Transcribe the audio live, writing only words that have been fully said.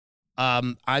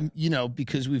I'm,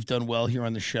 because we've done well here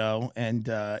on the show, and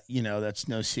that's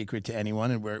no secret to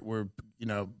anyone, and we're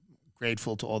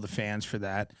grateful to all the fans for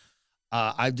that.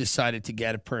 I've decided to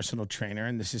get a personal trainer,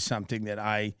 and this is something that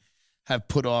I have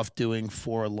put off doing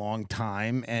for a long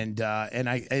time, and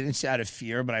it's out of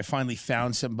fear, but I finally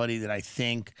found somebody that I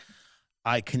think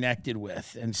I connected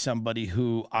with, and somebody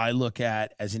who I look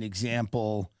at as an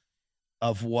example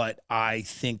of what I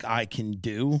think I can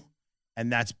do.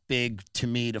 And that's big to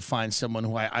me, to find someone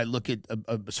who I look at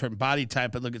a certain body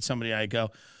type. I look at somebody, I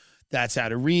go, that's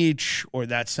out of reach, or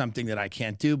that's something that I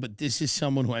can't do. But this is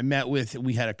someone who I met with.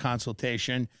 We had a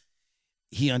consultation.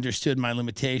 He understood my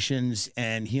limitations,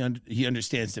 and he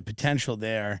understands the potential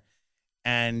there.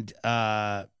 And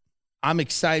I'm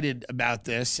excited about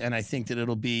this, and I think that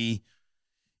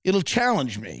it'll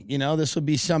challenge me. This will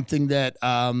be something that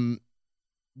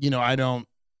I don't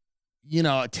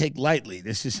take lightly.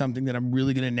 This is something that I'm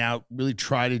really going to now really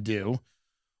try to do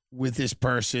with this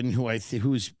person who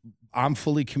I'm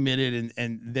fully committed,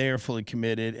 and they're fully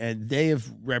committed, and they have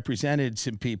represented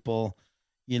some people,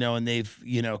 and they've,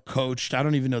 coached, I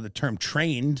don't even know the term,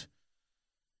 trained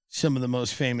some of the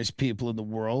most famous people in the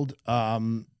world.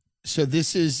 So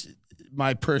this is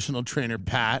my personal trainer,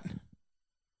 Pat.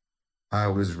 I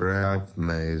was Ralph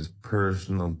May's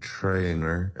personal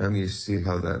trainer, and you see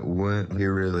how that went. He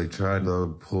really tried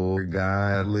to pull a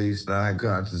guy. At least I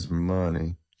got his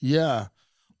money. Yeah.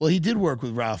 Well, he did work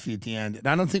with Ralphie at the end, and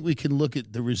I don't think we can look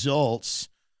at the results.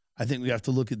 I think we have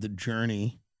to look at the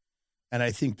journey, and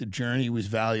I think the journey was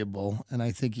valuable, and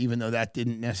I think even though that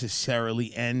didn't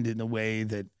necessarily end in a way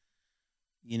that,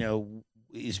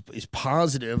 is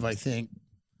positive, I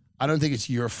don't think it's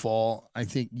your fault. I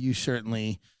think you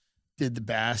certainly did the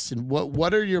best. And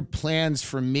what are your plans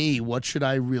for me? What should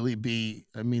I really be,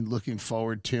 looking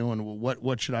forward to, and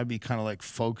what should I be kind of like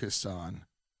focused on?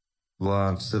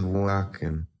 Lots of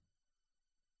walking.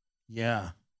 Yeah.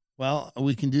 Well,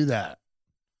 we can do that.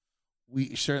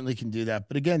 We certainly can do that.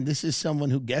 But again, this is someone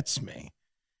who gets me,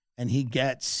 and he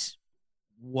gets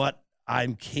what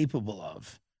I'm capable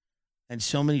of. And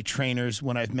so many trainers,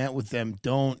 when I've met with them,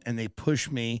 don't, and they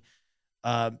push me.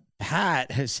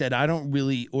 Pat has said, I don't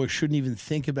really, or shouldn't even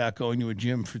think about going to a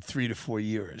gym for 3 to 4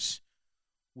 years,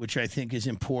 which I think is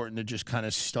important, to just kind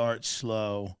of start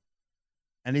slow.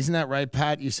 And isn't that right,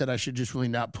 Pat? You said I should just really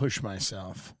not push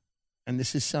myself. And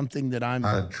this is something that I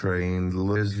trained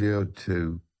Lizzo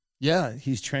too. Yeah,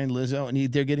 he's trained Lizzo,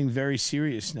 and they're getting very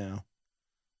serious now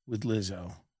with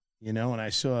Lizzo, and I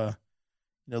saw,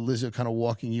 Lizzo kind of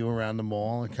walking you around the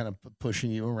mall and kind of pushing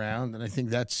you around. And I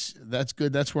think that's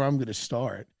good. That's where I'm going to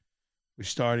start. We're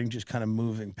starting just kind of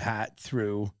moving Pat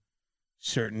through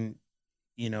certain,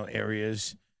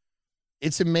 areas.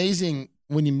 It's amazing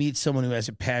when you meet someone who has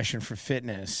a passion for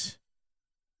fitness,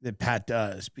 that Pat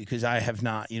does, because I have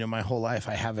not, my whole life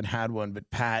I haven't had one, but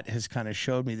Pat has kind of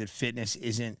showed me that fitness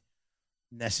isn't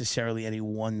necessarily any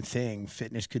one thing.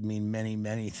 Fitness could mean many,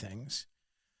 many things.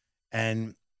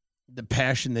 And the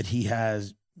passion that he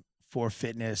has for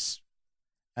fitness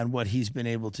and what he's been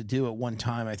able to do. At one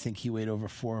time, I think he weighed over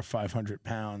 400 or 500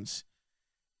 pounds.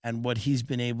 And what he's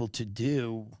been able to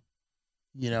do,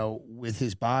 with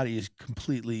his body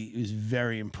is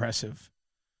very impressive.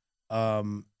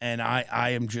 And I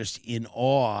am just in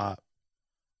awe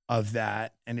of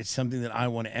that. And it's something that I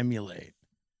want to emulate.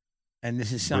 And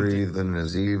this is something. Breathing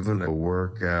is even a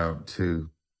workout too.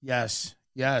 Yes,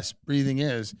 breathing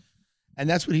is. And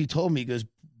that's what he told me. He goes,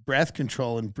 breath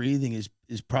control and breathing is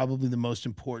probably the most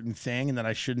important thing, and that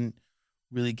I shouldn't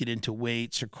really get into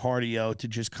weights or cardio, to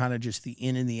just kind of just the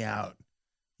in and the out,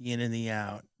 the in and the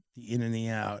out, the in and the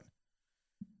out.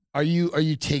 Are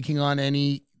you taking on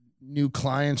any new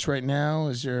clients right now?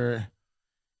 Is there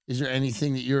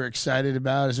anything that you're excited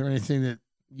about? Is there anything that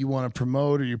you want to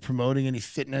promote? Are you promoting any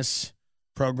fitness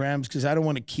programs? Because I don't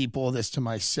want to keep all this to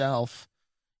myself.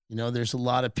 There's a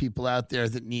lot of people out there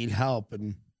that need help.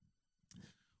 And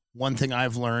one thing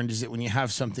I've learned is that when you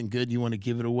have something good, you want to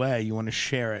give it away. You want to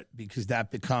share it, because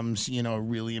that becomes, a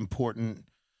really important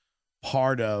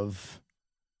part of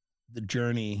the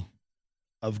journey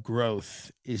of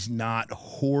growth, is not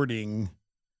hoarding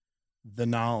the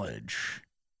knowledge,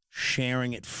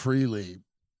 sharing it freely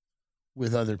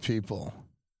with other people.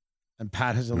 And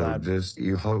Pat has allowed.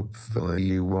 You hopefully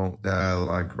you won't die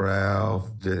like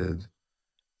Ralph did.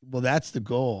 Well, that's the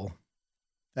goal.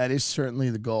 That is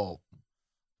certainly the goal.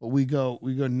 But we go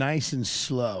nice and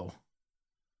slow.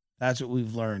 That's what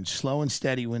we've learned. Slow and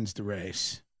steady wins the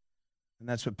race. And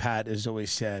that's what Pat has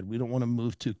always said. We don't want to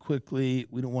move too quickly.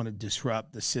 We don't want to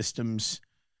disrupt the systems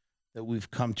that we've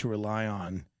come to rely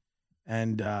on.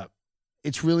 And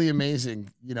it's really amazing,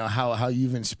 you know, how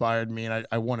you've inspired me. And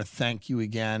I want to thank you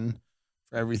again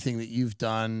for everything that you've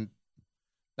done,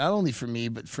 not only for me,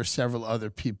 but for several other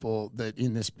people that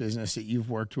in this business that you've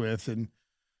worked with. And,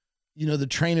 you know, the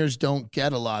trainers don't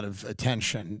get a lot of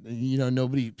attention. You know,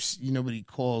 nobody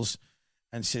calls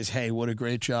and says, "Hey, what a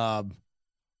great job."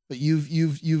 But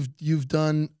you've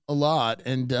done a lot,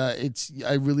 and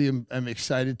I really am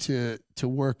excited to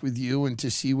work with you and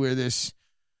to see where this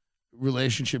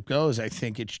relationship goes. I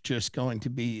think it's just going to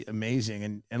be amazing,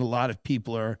 and a lot of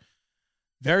people are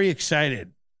very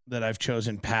excited that I've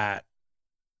chosen Pat.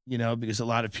 You know, because a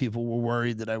lot of people were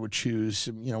worried that I would choose,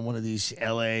 you know, one of these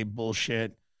LA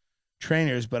bullshit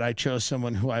trainers, but I chose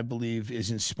someone who I believe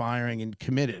is inspiring and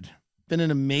committed. Been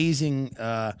an amazing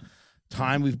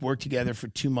time. We've worked together for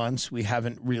 2 months. We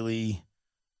haven't really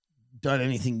done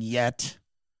anything yet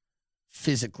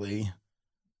physically,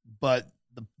 but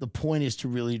the point is to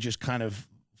really just kind of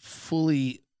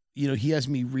fully, you know, he has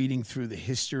me reading through the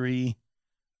history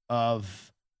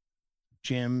of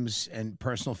gyms and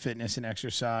personal fitness and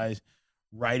exercise,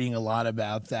 writing a lot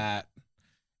about that,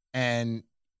 and,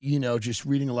 you know, just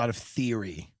reading a lot of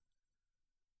theory.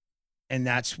 And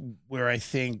that's where I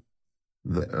think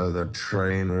the other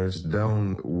trainers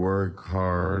don't work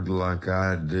hard like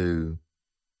I do.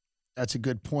 That's a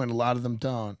good point. A lot of them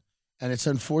don't. And it's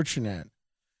unfortunate.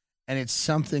 And it's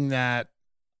something that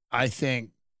I think,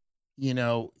 you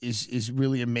know, is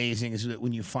really amazing, is that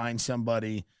when you find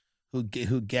somebody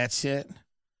who gets it.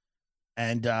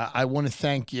 And I want to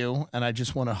thank you. And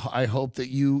I hope that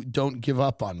you don't give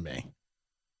up on me.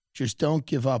 Just don't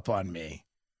give up on me.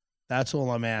 That's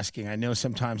all I'm asking. I know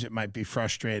sometimes it might be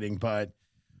frustrating, but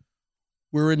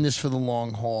we're in this for the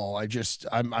long haul.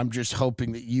 I'm just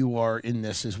hoping that you are in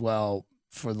this as well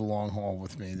for the long haul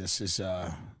with me. This is,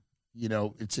 you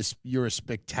know, you're a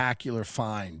spectacular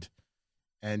find,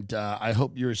 and I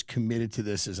hope you're as committed to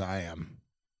this as I am.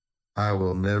 I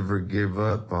will never give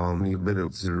up on you, but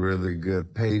it's a really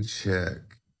good paycheck.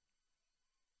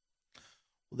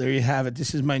 Well, there you have it.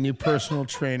 This is my new personal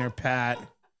trainer, Pat.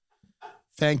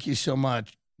 Thank you so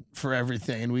much for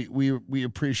everything, and we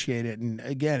appreciate it. And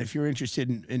again, if you're interested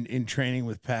in training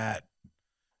with Pat,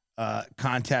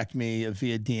 contact me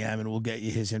via DM, and we'll get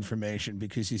you his information,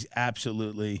 because he's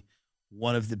absolutely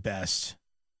one of the best.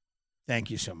 Thank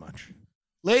you so much.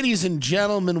 Ladies and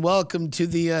gentlemen, welcome to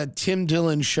the Tim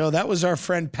Dillon Show. That was our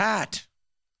friend Pat.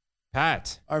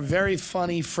 Our very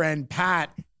funny friend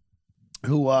Pat,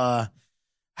 who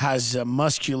has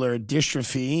muscular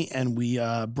dystrophy, and we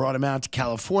brought him out to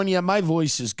California. My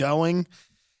voice is going,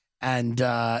 and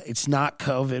it's not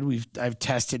COVID. I've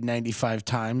tested 95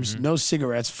 times. No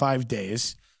cigarettes, 5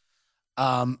 days.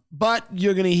 But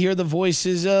you're going to hear the voice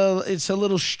it's a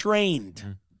little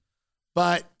strained.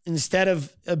 But instead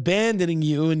of abandoning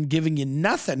you and giving you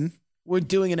nothing, we're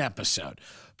doing an episode.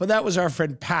 But that was our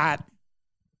friend Pat,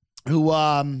 who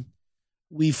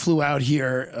we flew out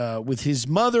here with his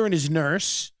mother and his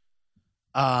nurse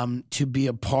to be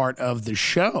a part of the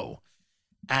show.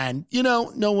 And, you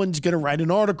know, no one's going to write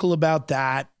an article about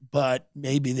that, but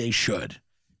maybe they should.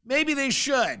 Maybe they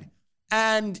should.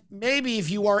 And maybe if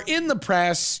you are in the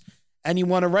press and you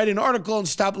want to write an article and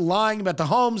stop lying about the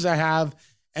homes I have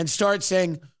and start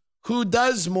saying, who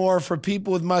does more for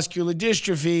people with muscular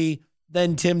dystrophy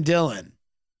than Tim Dillon,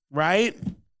 right?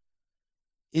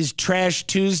 Is Trash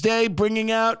Tuesday bringing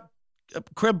out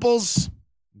cripples?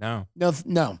 No,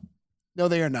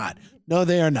 they are not. No,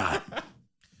 they are not.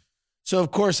 So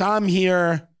of course I'm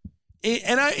here,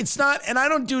 and I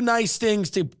don't do nice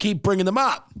things to keep bringing them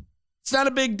up. It's not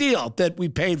a big deal that we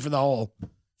paid for the whole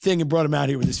thing and brought him out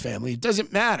here with his family. It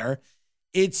doesn't matter.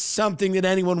 It's something that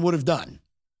anyone would have done.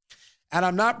 And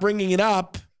I'm not bringing it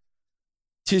up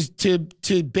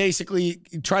to basically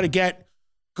try to get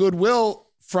goodwill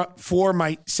for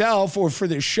myself or for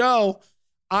the show.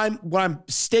 What I'm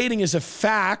stating is a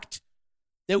fact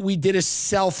that we did a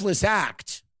selfless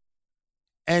act.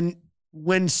 And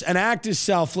when an act is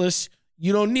selfless,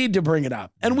 you don't need to bring it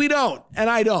up. And we don't. And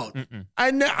I don't.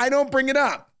 I don't bring it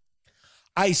up.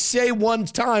 I say one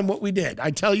time what we did.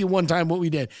 I tell you one time what we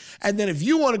did. And then if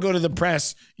you want to go to the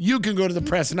press, you can go to the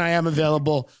press, and I am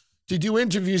available to do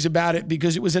interviews about it,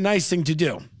 because it was a nice thing to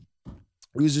do.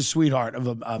 He was a sweetheart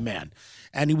of a man,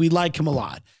 and we like him a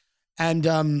lot.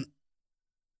 And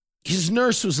his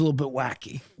nurse was a little bit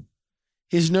wacky.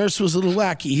 His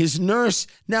nurse,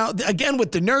 now, again,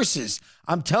 with the nurses,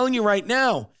 I'm telling you right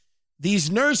now, these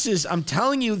nurses, I'm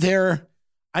telling you,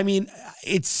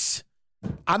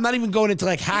 I'm not even going into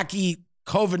like hacky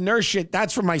COVID nurse shit.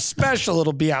 That's for my special.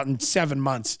 It'll be out in 7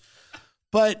 months.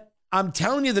 But I'm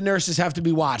telling you, the nurses have to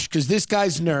be watched, because this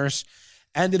guy's nurse,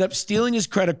 ended up stealing his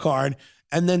credit card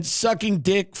and then sucking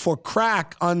dick for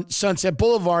crack on Sunset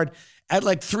Boulevard at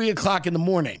like 3:00 in the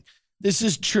morning. This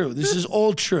is true. This is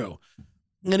all true.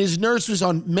 And his nurse was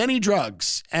on many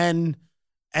drugs, and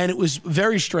it was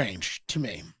very strange to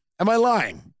me. Am I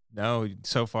lying? No,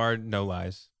 so far, no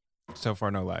lies. So far,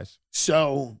 no lies.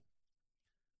 So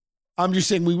I'm just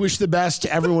saying we wish the best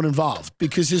to everyone involved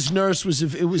because his nurse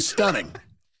it was stunning.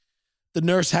 The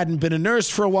nurse hadn't been a nurse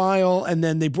for a while, and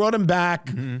then they brought him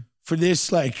back for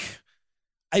this, like,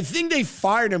 I think they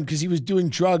fired him because he was doing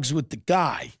drugs with the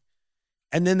guy.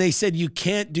 And then they said, you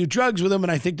can't do drugs with him.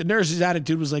 And I think the nurse's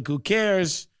attitude was like, who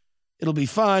cares? It'll be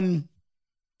fun.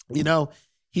 You know,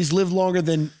 he's lived longer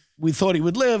than we thought he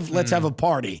would live. Let's have a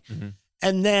party.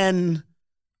 And then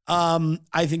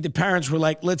I think the parents were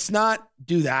like, let's not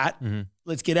do that.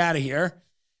 Let's get out of here.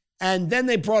 And then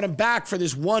they brought him back for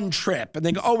this one trip. And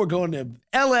they go, oh, we're going to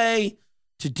L.A.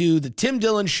 to do the Tim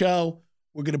Dillon show.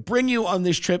 We're going to bring you on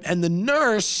this trip. And the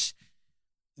nurse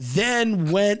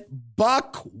then went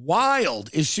buck wild.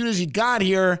 As soon as he got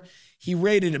here, he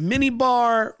raided a mini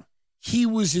bar. He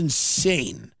was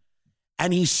insane.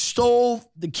 And he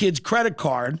stole the kid's credit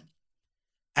card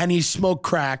and he smoked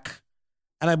crack.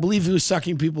 And I believe he was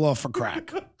sucking people off for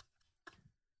crack.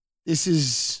 This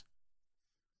is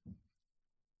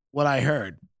what I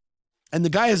heard. And the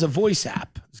guy has a voice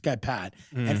app, this guy Pat.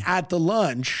 And at the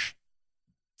lunch,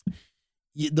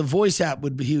 the voice app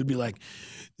he would be like,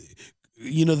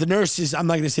 you know, the nurses, I'm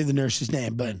not going to say the nurse's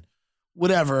name, but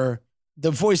whatever. The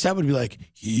voice app would be like,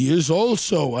 he is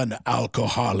also an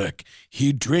alcoholic.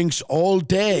 He drinks all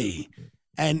day.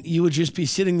 And you would just be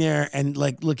sitting there and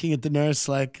like looking at the nurse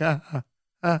like,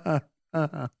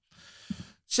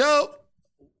 So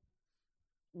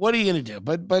what are you going to do?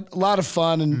 But a lot of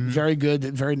fun and very good,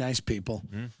 very nice people.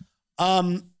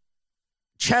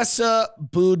 Chesa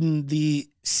Boudin, the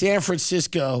San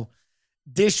Francisco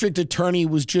district attorney,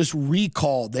 was just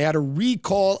recalled. They had a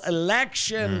recall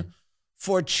election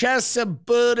for Chesa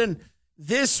Boudin.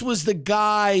 This was the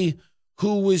guy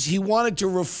he wanted to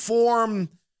reform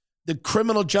the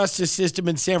criminal justice system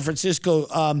in San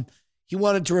Francisco. He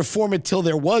wanted to reform it till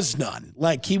there was none.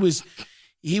 Like he was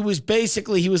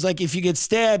like, if you get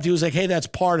stabbed, he was like, hey, that's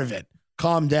part of it.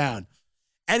 Calm down.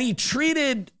 And he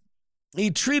treated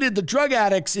the drug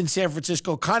addicts in San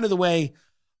Francisco kind of the way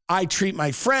I treat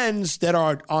my friends that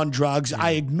are on drugs.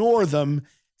 I ignore them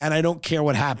and I don't care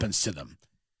what happens to them.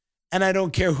 And I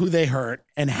don't care who they hurt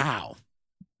and how.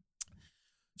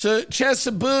 So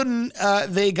Chesa Boudin,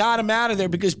 they got him out of there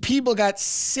because people got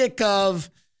sick of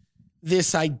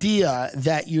this idea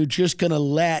that you're just going to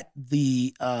let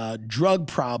the drug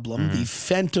problem, the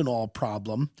fentanyl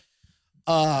problem,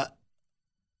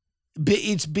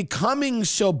 it's becoming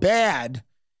so bad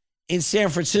in San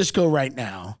Francisco right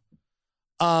now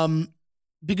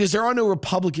because there are no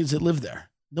Republicans that live there.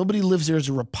 Nobody lives there as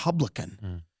a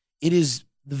Republican. It is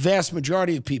the vast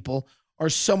majority of people are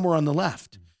somewhere on the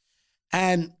left.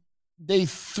 And they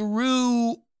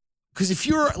threw, because if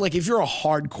you're a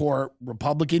hardcore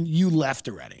Republican, you left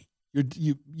already.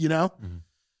 You know?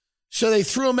 So they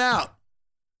threw him out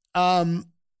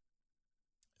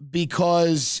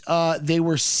because they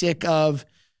were sick of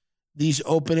these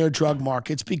open air drug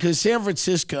markets. Because San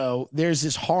Francisco, there's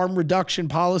this harm reduction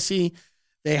policy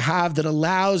they have that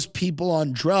allows people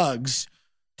on drugs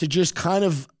to just kind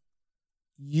of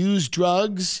use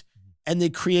drugs, and they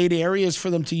create areas for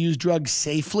them to use drugs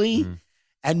safely.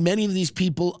 And many of these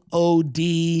people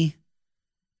OD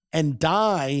and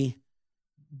die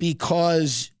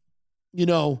because, you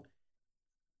know,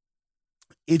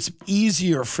 it's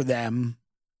easier for them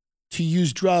to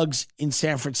use drugs in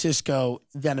San Francisco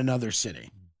than another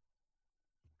city.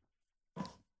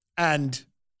 And,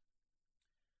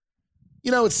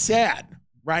 you know, it's sad,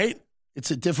 right? It's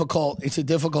a difficult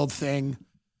thing.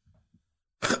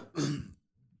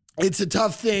 It's a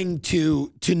tough thing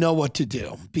to know what to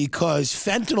do because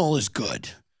fentanyl is good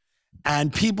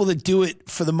and people that do it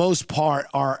for the most part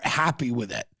are happy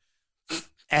with it.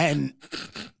 And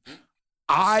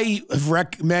I have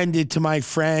recommended to my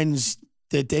friends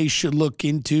that they should look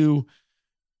into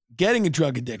getting a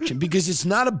drug addiction because it's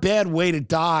not a bad way to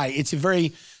die. It's a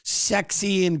very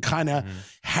sexy and kind of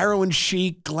heroin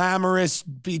chic, glamorous,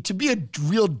 to be a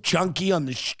real junkie on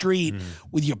the street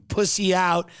with your pussy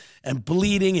out and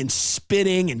bleeding and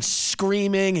spitting and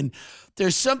screaming. And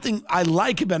there's something I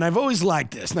like about it. And I've always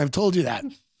liked this, and I've told you that.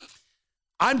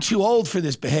 I'm too old for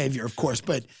this behavior, of course,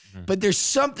 but there's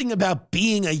something about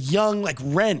being a young, like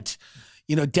Rent.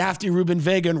 You know, Daphne Rubin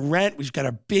Vega in Rent, she's got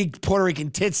her big Puerto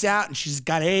Rican tits out and she's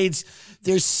got AIDS.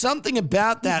 There's something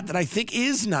about that I think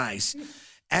is nice.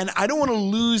 And I don't want to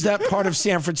lose that part of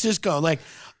San Francisco. Like,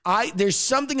 there's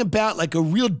something about like a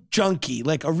real junkie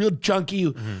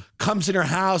who comes in her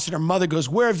house and her mother goes,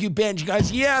 "Where have you been?" She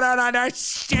goes, "You don't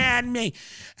understand me."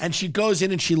 And she goes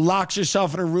in and she locks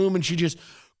herself in her room and she just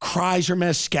cries her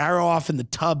mascara off in the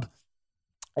tub.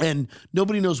 And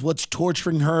nobody knows what's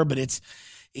torturing her, but it's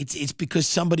because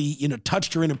somebody,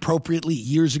 touched her inappropriately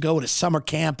years ago at a summer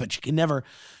camp, and she can never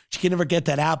get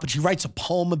that out. But she writes a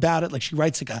poem about it. Like she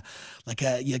writes like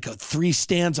a 3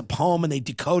 stanza poem, and they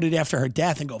decode it after her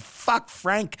death and go, "Fuck,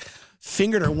 Frank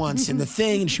fingered her once in the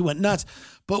thing and she went nuts."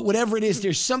 But whatever it is,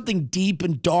 there's something deep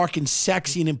and dark and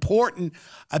sexy and important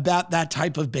about that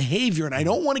type of behavior. And I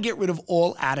don't want to get rid of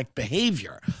all addict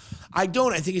behavior. I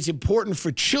think it's important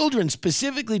for children,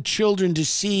 specifically children, to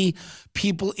see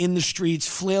people in the streets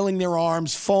flailing their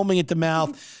arms, foaming at the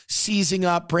mouth, seizing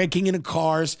up, breaking into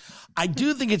cars. I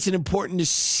do think it's important to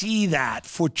see that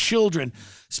for children,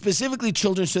 specifically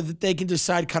children, so that they can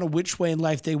decide kind of which way in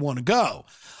life they want to go.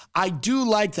 I do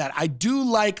like that. I do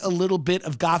like a little bit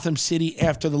of Gotham City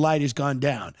after the light has gone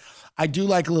down. I do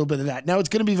like a little bit of that. Now, it's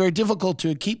going to be very difficult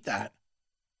to keep that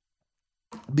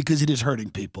because it is hurting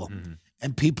people. Mm-hmm.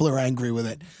 And people are angry with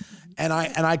it. And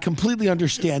I completely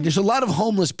understand. There's a lot of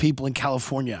homeless people in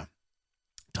California.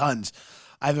 Tons.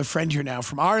 I have a friend here now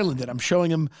from Ireland, and I'm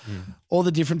showing him all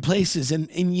the different places. And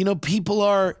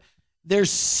people they're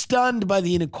stunned by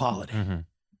the inequality. Mm-hmm.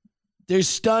 They're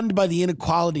stunned by the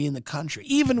inequality in the country.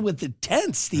 Even with the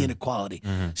tents, the inequality.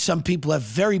 Mm-hmm. Some people have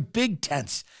very big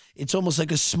tents. It's almost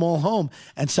like a small home.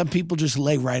 And some people just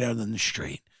lay right out in the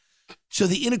street. So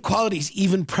the inequality is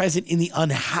even present in the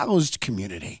unhoused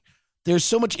community. There's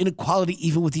so much inequality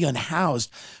even with the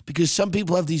unhoused because some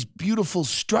people have these beautiful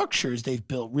structures they've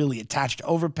built really attached to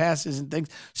overpasses and things.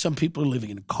 Some people are living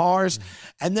in cars.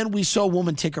 And then we saw a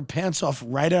woman take her pants off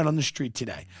right out on the street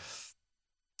today.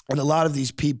 And a lot of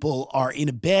these people are in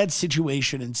a bad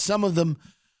situation, and some of them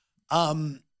are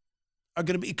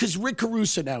going to be, because Rick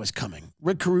Caruso now is coming.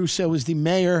 Rick Caruso is the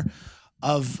mayor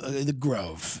of the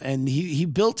Grove, and he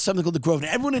built something called the Grove. And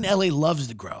everyone in LA loves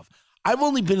the Grove. I've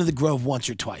only been to the Grove once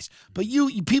or twice, but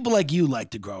you people like you like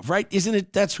the Grove, right? Isn't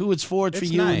it? That's who it's for. It's for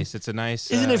you. Nice. It's a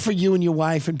nice. Isn't it for you and your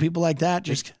wife and people like that?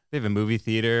 Just they have a movie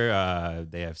theater.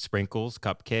 They have sprinkles,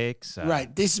 cupcakes.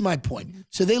 Right. This is my point.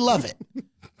 So they love it.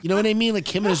 You know what I mean? Like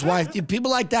him and his wife.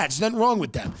 People like that. There's nothing wrong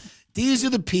with them. These are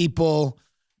the people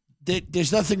that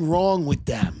there's nothing wrong with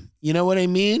them. You know what I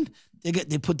mean?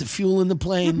 They put the fuel in the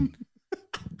plane.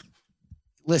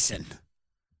 Listen,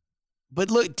 but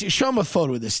look, show them a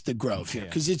photo of the Grove here,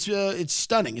 because it's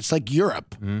stunning. It's like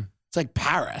Europe. Mm-hmm. It's like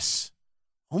Paris.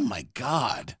 Oh my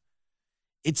God.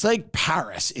 It's like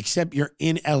Paris, except you're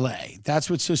in LA. That's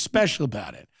what's so special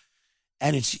about it.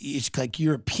 And it's like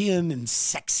European and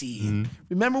sexy. Mm-hmm.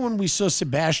 Remember when we saw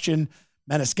Sebastian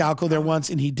Maniscalco there once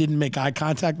and he didn't make eye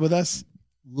contact with us?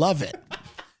 Love it.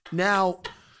 Now,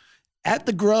 at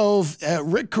the Grove,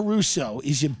 Rick Caruso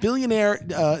is a billionaire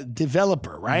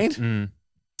developer, right?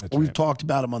 Mm-hmm. We've talked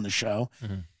about him on the show.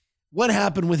 Mm-hmm. What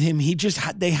happened with him?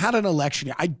 They had an election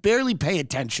here. I barely pay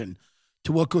attention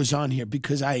to what goes on here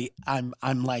because I'm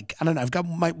like, I don't know.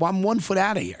 I'm 1 foot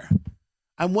out of here.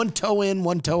 I'm 1 toe in,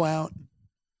 1 toe out.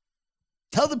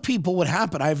 Tell the people what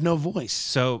happened. I have no voice.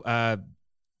 So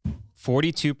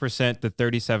 42% to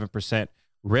 37%.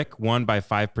 Rick won by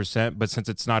 5%, but since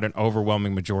it's not an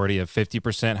overwhelming majority of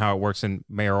 50%, how it works in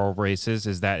mayoral races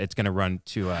is that it's going to run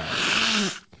to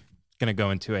going to go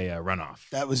into a runoff.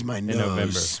 That was my nose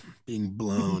November. Being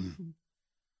blown.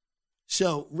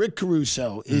 So Rick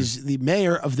Caruso is the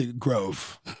mayor of the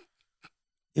Grove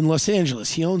in Los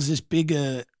Angeles. He owns this big,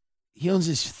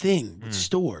 thing with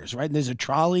stores, right? And there's a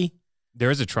trolley. There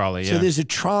is a trolley, yeah. So there's a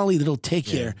trolley that'll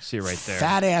take your see right there.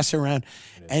 Fat ass around.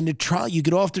 And the trolley, you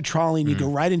get off the trolley and you go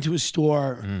right into a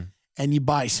store and you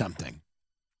buy something.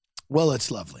 Well, it's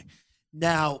lovely.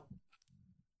 Now,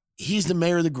 he's the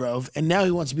mayor of the Grove, and now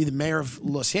he wants to be the mayor of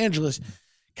Los Angeles,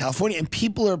 California, and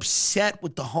people are upset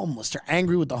with the homeless. They're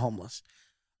angry with the homeless.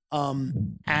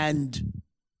 And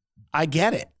I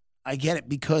get it. I get it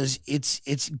because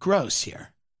it's gross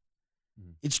here.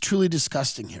 It's truly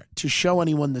disgusting here. To show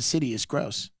anyone the city is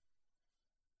gross.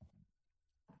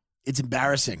 It's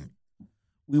embarrassing.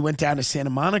 We went down to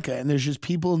Santa Monica, and there's just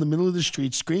people in the middle of the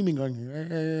street screaming, going,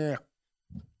 "Eh."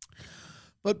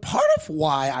 But part of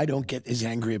why I don't get as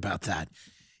angry about that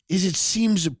is it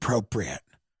seems appropriate,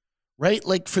 right?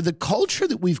 Like for the culture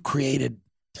that we've created,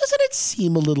 doesn't it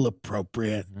seem a little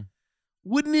appropriate? Mm-hmm.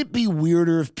 Wouldn't it be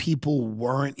weirder if people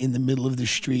weren't in the middle of the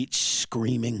street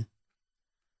screaming?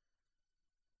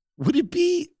 Would it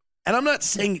be? And I'm not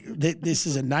saying that this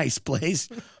is a nice place,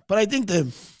 but I think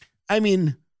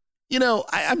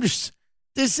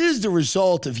This is the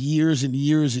result of years and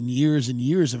years and years and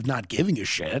years of not giving a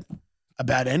shit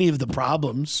about any of the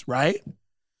problems, right?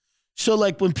 So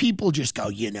like when people just go,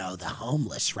 the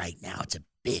homeless right now, it's a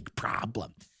big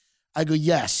problem. I go,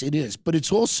 yes, it is. But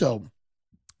it's also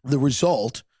the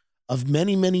result of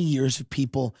many, many years of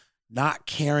people not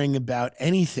caring about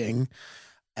anything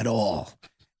at all.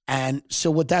 And so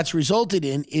what that's resulted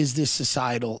in is this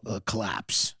societal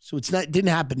collapse. So it didn't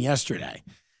happen yesterday.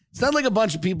 It's not like a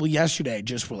bunch of people yesterday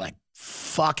just were like,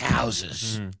 fuck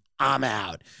houses. I'm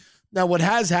out. Now, what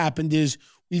has happened is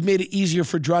we've made it easier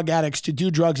for drug addicts to do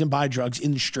drugs and buy drugs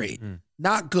in the street.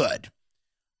 Not good.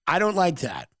 I don't like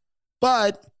that.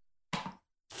 But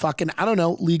I don't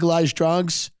know, legalize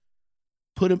drugs,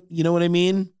 put them, you know what I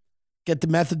mean? Get the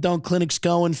methadone clinics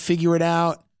going, figure it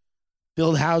out,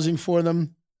 build housing for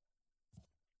them,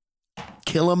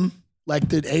 kill them like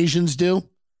the Asians do.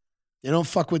 They don't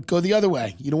fuck with, go the other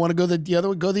way. You don't want to go the other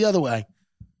way, go the other way.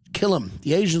 Kill them.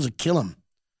 The Asians will kill them.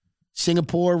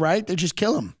 Singapore, right? They just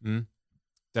kill them.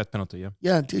 Death penalty, yeah.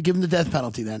 Yeah, give them the death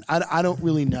penalty then. I don't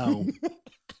really know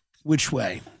which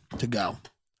way to go.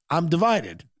 I'm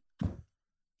divided.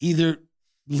 Either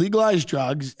legalize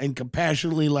drugs and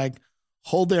compassionately like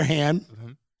hold their hand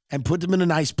and put them in a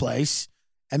nice place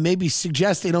and maybe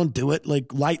suggest they don't do it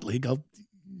like lightly. Go,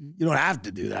 you don't have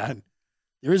to do that.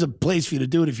 There is a place for you to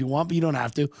do it if you want, but you don't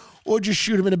have to. Or just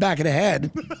shoot them in the back of the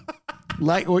head.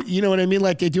 Or you know what I mean?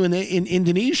 Like they do in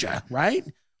Indonesia, right?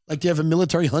 Like they have a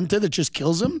military junta that just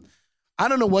kills them. I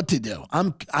don't know what to do.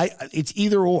 It's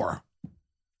either or.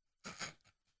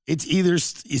 It's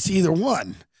either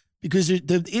one. Because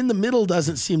in the middle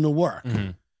doesn't seem to work.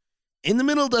 In the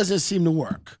middle doesn't seem to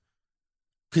work.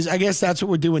 Because I guess that's what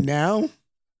we're doing now.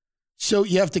 So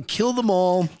you have to kill them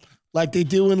all like they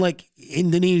do in like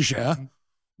Indonesia.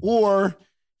 Or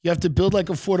you have to build like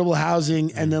affordable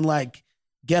housing and then like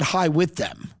get high with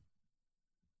them.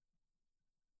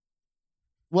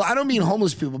 Well, I don't mean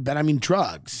homeless people, Ben. I mean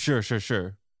drugs. Sure.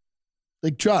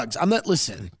 Like drugs.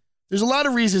 Listen, there's a lot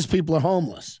of reasons people are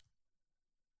homeless.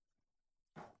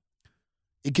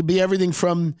 It could be everything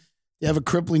from they have a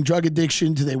crippling drug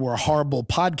addiction to they were a horrible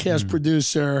podcast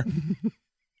producer.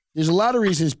 There's a lot of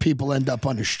reasons people end up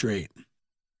on the street.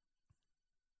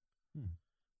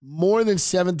 More than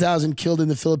 7,000 killed in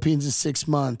the Philippines in 6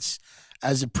 months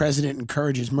as the president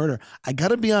encourages murder. I got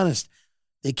to be honest.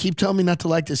 They keep telling me not to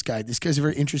like this guy. This guy's a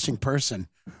very interesting person.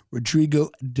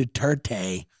 Rodrigo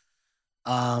Duterte.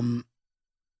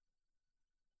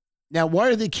 Now, why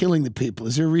are they killing the people?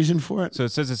 Is there a reason for it? So it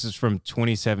says this is from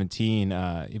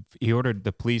 2017. He ordered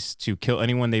the police to kill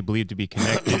anyone they believed to be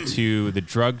connected to the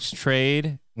drugs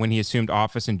trade when he assumed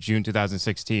office in June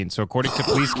 2016. So according to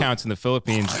police counts in the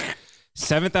Philippines,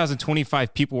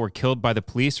 7,025 people were killed by the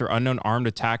police or unknown armed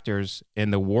attackers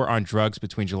in the war on drugs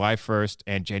between July 1st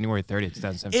and January 30th,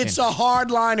 2017. It's a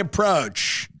hardline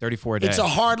approach. 34 a day. It's a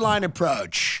hardline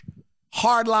approach.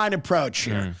 Hardline approach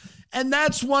here. And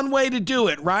that's one way to do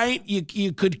it, right?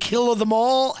 You could kill them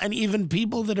all and even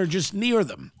people that are just near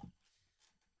them.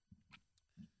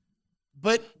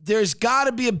 But there's got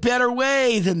to be a better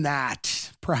way than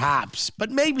that, perhaps.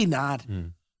 But maybe not.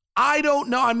 I don't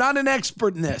know. I'm not an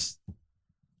expert in this.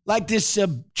 Like this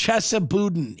Chesa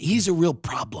Boudin, he's a real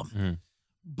problem.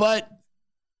 But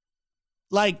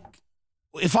like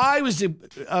if I was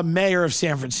a mayor of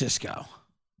San Francisco,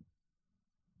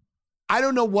 I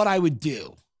don't know what I would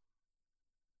do.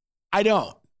 I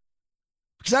don't.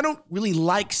 Because I don't really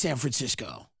like San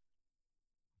Francisco.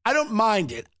 I don't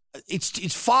mind it.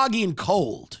 It's foggy and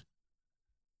cold.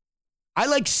 I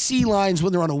like sea lions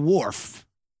when they're on a wharf.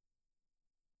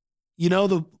 You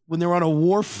know, when they're on a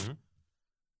wharf,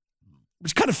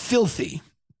 it's kind of filthy.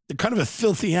 They're kind of a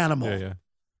filthy animal. Yeah.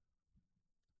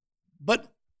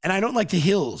 And I don't like the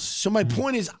hills. So my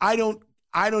point is, I don't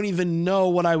even know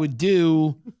what I would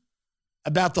do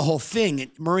about the whole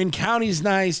thing. Marin County is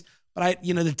nice, but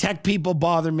the tech people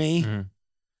bother me.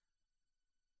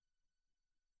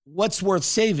 What's worth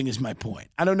saving is my point.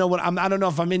 I don't know I don't know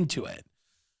if I'm into it.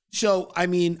 So, I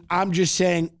mean, I'm just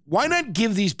saying, why not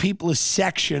give these people a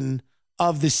section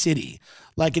of the city?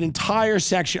 Like an entire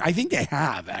section. I think they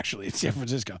have, actually, in San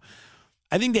Francisco.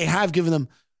 I think they have given them.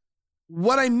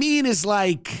 What I mean is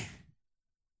like,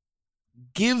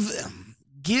 give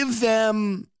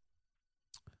them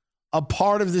a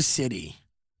part of the city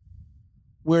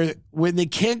where they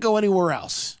can't go anywhere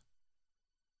else.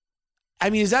 I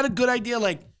mean, is that a good idea?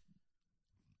 Like,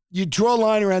 you draw a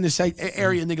line around this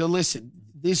area and they go, listen,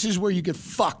 this is where you get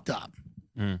fucked up.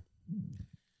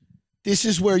 This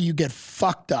is where you get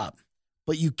fucked up,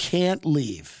 but you can't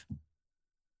leave.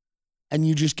 And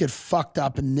you just get fucked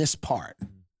up in this part.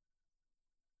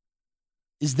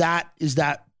 Is that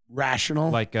rational?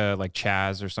 Like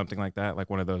Chaz or something like that, like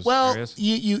one of those well, areas?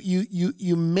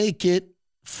 you make it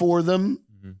for them.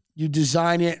 Mm-hmm. You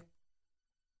design it.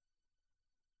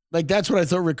 Like that's what I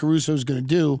thought Rick Caruso was going to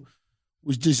do,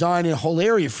 was design a whole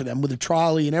area for them with a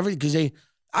trolley and everything. Because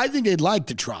I think they'd like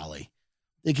the trolley.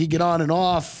 They could get on and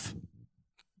off.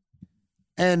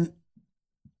 And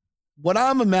what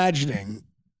I'm imagining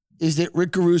is that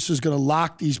Rick Caruso is going to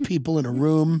lock these people in a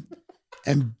room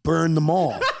and burn them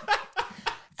all.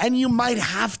 And you might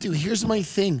have to. Here's my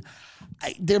thing.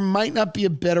 There might not be a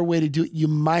better way to do it. You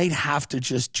might have to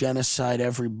just genocide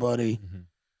everybody. Mm-hmm.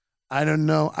 I don't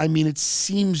know. I mean, it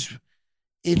seems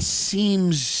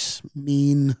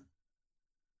mean.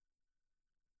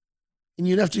 And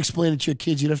you'd have to explain it to your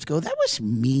kids. You'd have to go, that was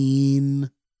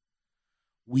mean.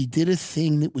 We did a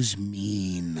thing that was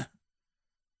mean.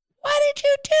 What did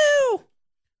you do?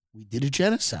 We did a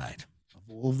genocide of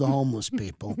all of the homeless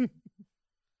people.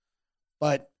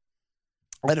 But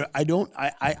I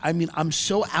mean, I'm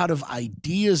so out of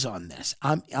ideas on this.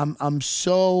 I'm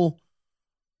so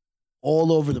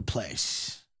all over the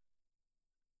place.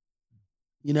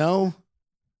 You know?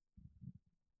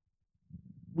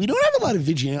 We don't have a lot of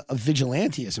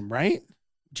vigilantism, right?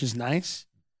 Which is nice.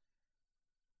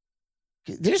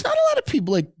 There's not a lot of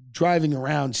people like driving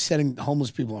around setting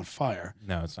homeless people on fire.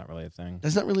 No, it's not really a thing.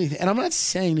 That's not really a thing. And I'm not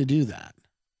saying to do that.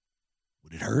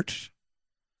 Would it hurt?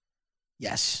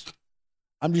 Yes.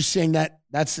 I'm just saying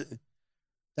that's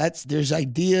there's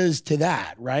ideas to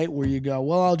that, right? Where you go,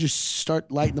 well, I'll just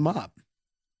start lighting them up.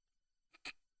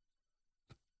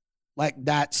 Like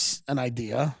that's an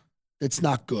idea. It's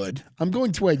not good. I'm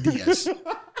going through ideas.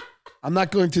 I'm not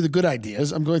going through the good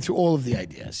ideas. I'm going through all of the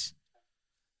ideas.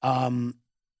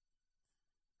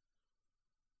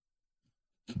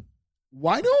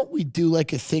 Why don't we do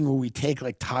like a thing where we take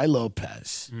like Ty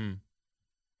Lopez,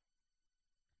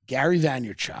 Gary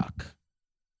Vaynerchuk,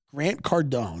 Grant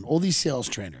Cardone, all these sales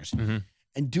trainers,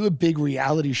 and do a big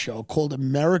reality show called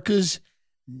America's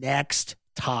Next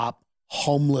Top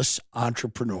Homeless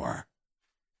Entrepreneur.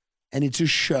 And it's a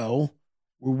show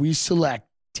where we select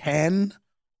 10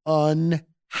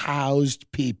 unhoused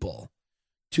people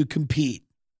to compete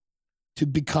to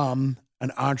become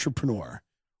an entrepreneur.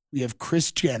 We have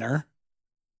Kris Jenner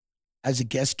as a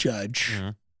guest judge. Mm-hmm.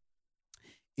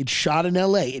 It's shot in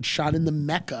LA. It's shot in the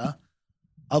Mecca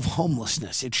of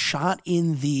homelessness. It's shot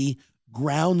in the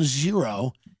ground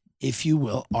zero, if you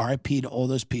will, RIP to all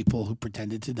those people who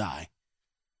pretended to die.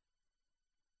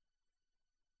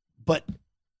 But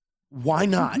why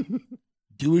not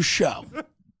do a show?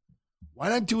 Why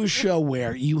not do a show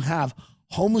where you have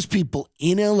homeless people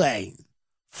in LA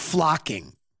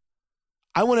flocking?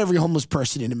 I want every homeless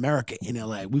person in America in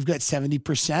LA. We've got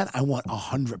 70%. I want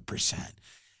 100%.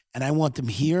 And I want them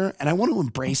here. And I want to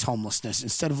embrace homelessness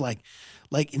instead of like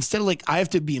I have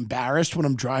to be embarrassed when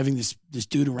I'm driving this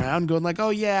dude around going like, oh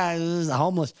yeah, this is the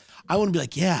homeless. I want to be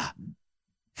like, yeah.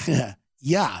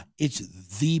 Yeah, it's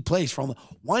the place for homeless.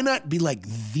 Why not be like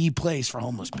the place for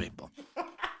homeless people?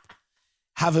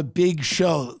 Have a big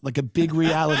show, like a big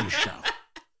reality show.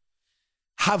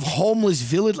 Have homeless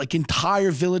village, like entire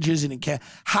villages, and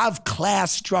have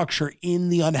class structure in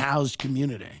the unhoused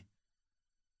community.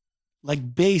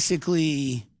 Like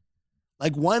basically,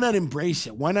 like why not embrace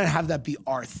it? Why not have that be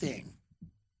our thing?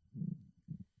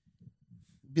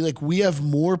 Be like, we have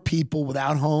more people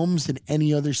without homes than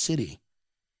any other city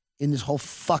in this whole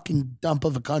fucking dump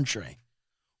of a country.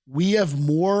 We have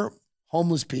more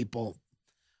homeless people.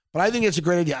 But I think it's a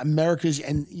great idea. America's,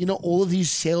 and you know, all of these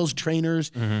sales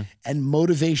trainers and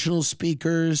motivational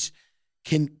speakers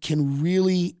can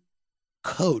really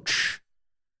coach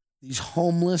these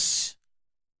homeless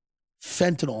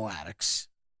fentanyl addicts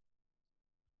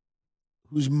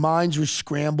whose minds were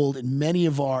scrambled in many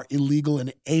of our illegal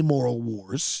and amoral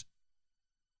wars.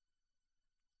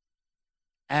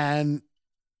 And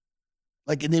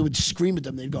they would scream at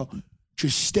them. They'd go,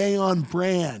 just stay on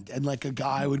brand. And like a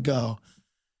guy would go,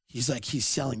 he's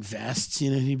selling vests,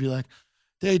 you know, and he'd be like,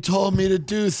 they told me to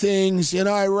do things in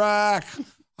Iraq.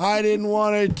 I didn't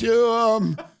want to do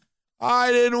them.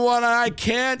 I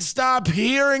can't stop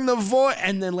hearing the voice.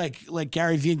 And then like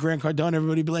Gary Vee and Grant Cardone,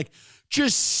 everybody would be like,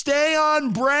 just stay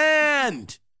on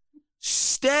brand.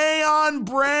 Stay on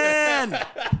brand.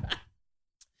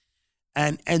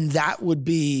 And that would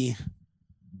be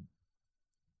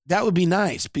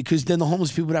nice, because then the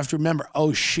homeless people would have to remember,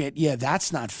 oh shit, yeah,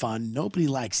 that's not fun. Nobody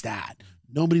likes that.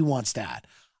 Nobody wants that.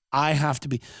 I have to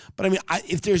be. But I mean,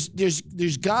 if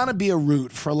there's gotta be a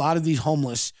route for a lot of these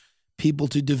homeless people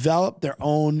to develop their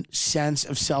own sense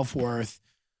of self-worth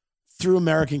through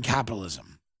American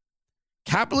capitalism.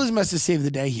 Capitalism has to save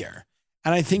the day here.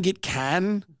 And I think it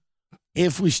can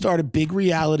if we start a big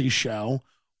reality show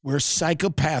where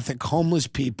psychopathic homeless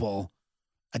people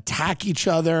attack each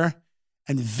other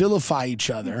and vilify each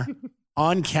other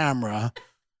on camera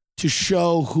to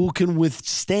show who can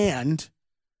withstand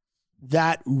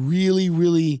that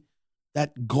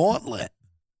that gauntlet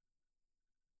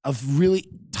of really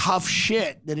tough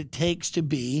shit that it takes to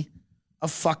be a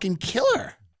fucking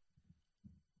killer.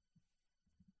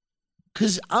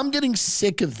 Because I'm getting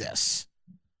sick of this.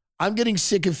 I'm getting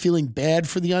sick of feeling bad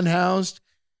for the unhoused,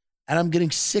 and I'm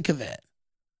getting sick of it.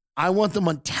 I want them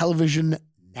on television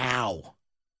now.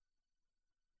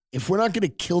 If we're not going to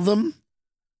kill them,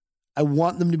 I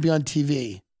want them to be on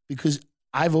TV because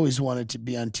I've always wanted to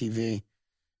be on TV.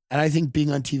 And I think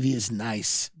being on TV is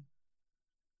nice.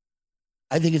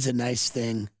 I think it's a nice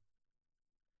thing.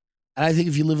 And I think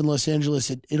if you live in Los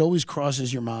Angeles, it always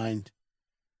crosses your mind.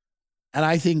 And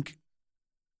I think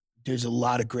there's a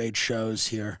lot of great shows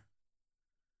here.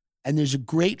 And there's a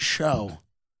great show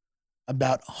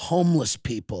about homeless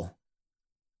people.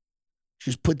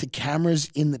 Just put the cameras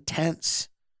in the tents.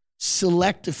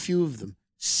 Select a few of them.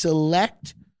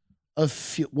 Select a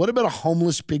few. What about a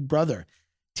homeless Big Brother?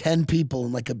 10 people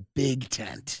in like a big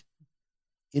tent.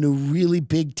 In a really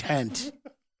big tent.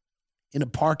 In a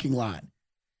parking lot.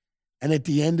 And at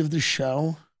the end of the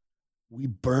show, we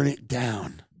burn it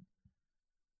down.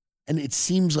 And it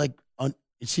seems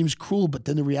cruel, but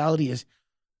then the reality is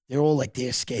they're all like, they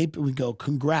escape, and we go,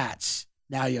 congrats,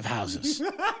 now you have houses.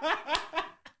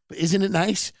 But isn't it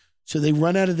nice? So they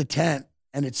run out of the tent,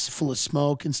 and it's full of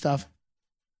smoke and stuff.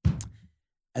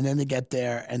 And then they get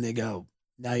there, and they go,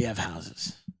 now you have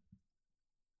houses.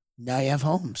 Now you have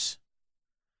homes.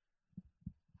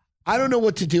 I don't know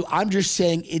what to do. I'm just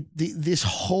saying this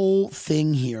whole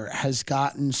thing here has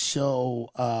gotten so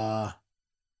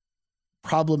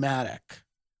problematic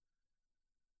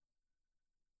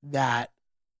that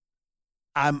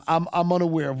I'm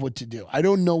unaware of what to do. I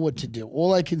don't know what to do.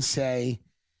 All I can say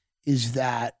is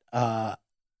that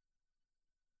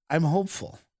I'm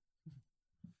hopeful.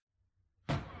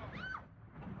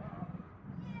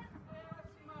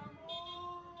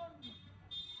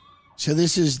 So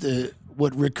this is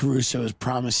what Rick Caruso is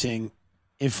promising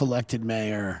if elected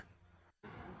mayor.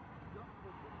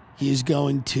 He is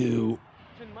going to.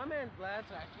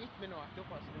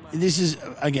 This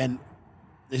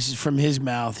is from his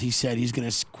mouth. He said he's going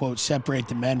to, quote, separate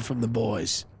the men from the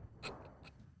boys.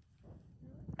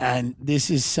 And these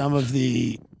are some of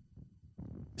the,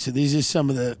 these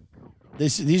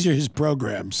are his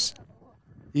programs.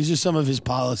 These are some of his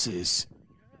policies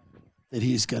that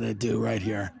he's going to do right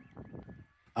here.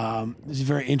 This is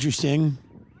very interesting.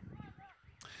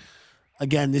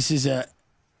 Again, this is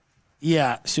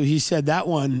so he said that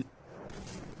one,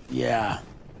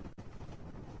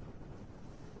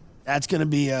 that's going to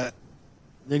be they're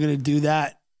going to do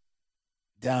that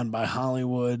down by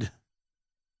Hollywood.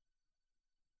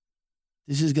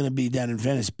 This is going to be down in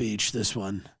Venice Beach, this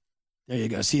one. There you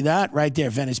go. See that? Right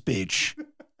there, Venice Beach.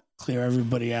 Clear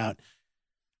everybody out.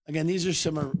 Again, these are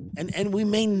some, and we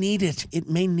may need it. It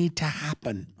may need to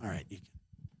happen. All right.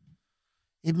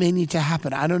 It may need to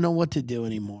happen. I don't know what to do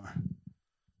anymore.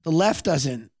 The left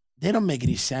they don't make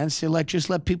any sense. They're like, just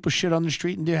let people shit on the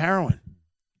street and do heroin.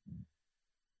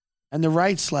 And the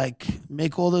right's like,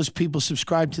 make all those people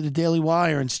subscribe to the Daily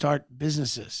Wire and start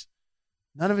businesses.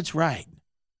 None of it's right.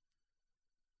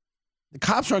 The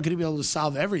cops aren't going to be able to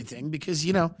solve everything because,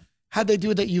 how'd they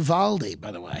do it at Uvalde,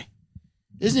 by the way?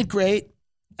 Isn't it great?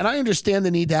 And I understand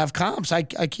the need to have cops. I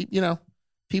keep,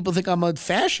 people think I'm a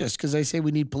fascist because I say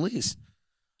we need police.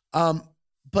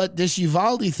 But this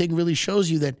Uvalde thing really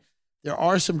shows you that there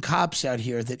are some cops out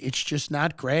here that it's just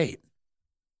not great.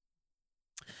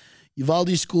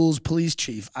 Uvalde School's police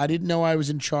chief. I didn't know I was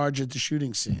in charge at the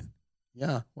shooting scene.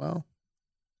 Yeah, well.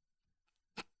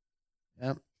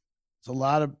 Yeah. It's a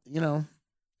lot of, well,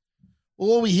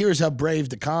 all we hear is how brave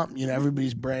the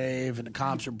everybody's brave and the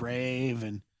cops are brave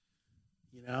and,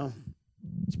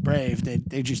 it's brave.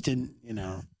 They just didn't,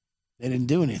 they didn't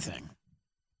do anything.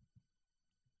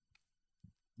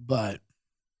 But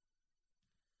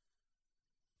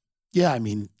yeah, I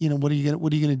mean, what are you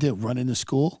gonna do? Run into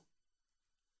school?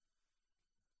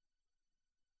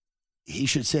 He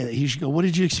should say that. He should go, what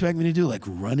did you expect me to do? Like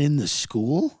run in the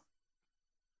school?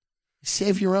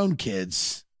 Save your own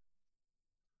kids.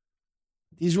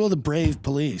 These are all the brave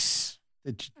police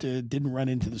that didn't run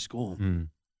into the school. Mm.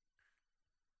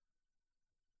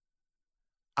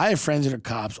 I have friends that are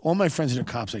cops. All my friends that are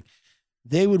cops, like,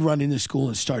 they would run into school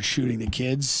and start shooting the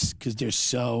kids because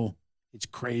it's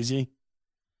crazy.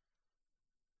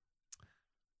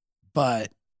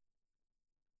 But,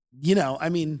 I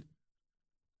mean,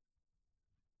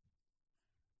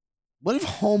 What if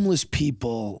homeless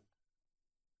people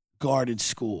guarded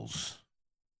schools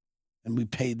and we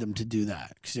paid them to do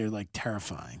that because they're like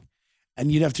terrifying,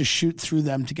 and you'd have to shoot through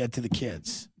them to get to the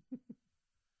kids?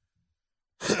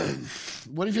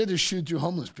 What if you had to shoot through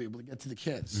homeless people to get to the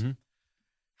kids?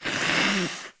 Mm-hmm.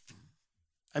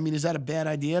 I mean, is that a bad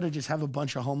idea to just have a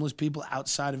bunch of homeless people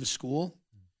outside of a school?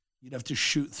 You'd have to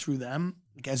shoot through them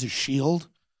like as a shield.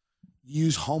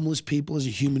 Use homeless people as a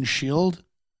human shield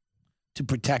to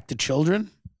protect the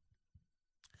children.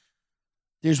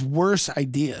 There's worse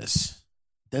ideas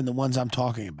than the ones I'm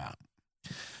talking about.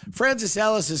 Francis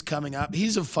Ellis is coming up.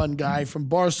 He's a fun guy from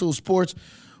Barstool Sports.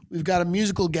 We've got a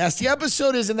musical guest. The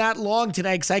episode isn't that long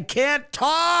tonight because I can't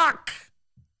talk.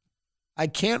 I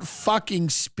can't fucking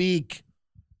speak.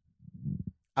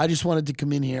 I just wanted to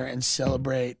come in here and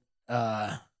celebrate.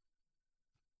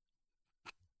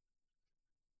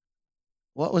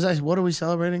 What are we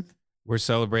celebrating? We're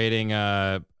celebrating,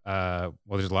 well,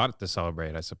 there's a lot to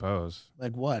celebrate, I suppose.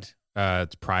 Like what?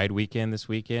 It's Pride weekend this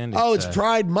weekend. It's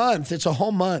Pride month. It's a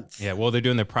whole month. Yeah, well, they're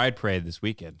doing the Pride Parade this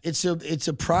weekend. It's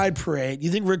a Pride Parade.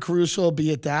 You think Rick Caruso will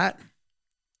be at that?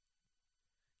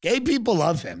 Gay people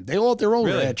love him. They're all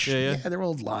really? Rich. Yeah, they're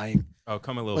all lying. Oh,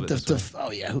 come a little bit.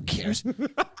 Oh yeah, who cares?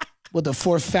 What, the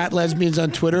 4 fat lesbians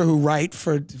on Twitter who write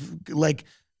for, like,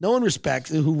 no one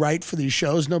respects, who write for these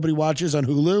shows nobody watches on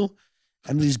Hulu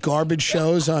and these garbage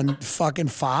shows on fucking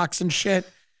Fox and shit.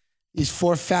 These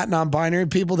 4 fat non-binary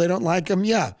people, they don't like him.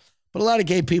 Yeah, but a lot of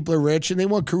gay people are rich and they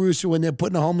want Caruso when they're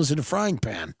putting the homeless in a frying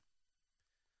pan.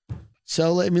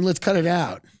 So, I mean, let's cut it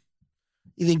out.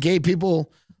 You think gay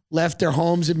people left their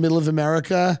homes in middle of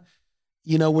America,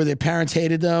 you know, where their parents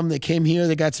hated them? They came here,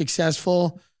 they got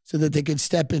successful so that they could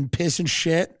step in piss and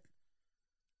shit.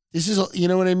 This is, you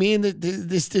know what I mean?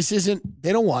 This isn't,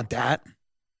 they don't want that.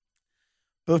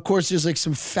 But of course, there's like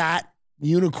some fat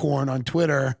unicorn on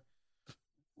Twitter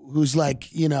who's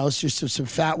like, you know, it's just some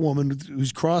fat woman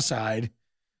who's cross-eyed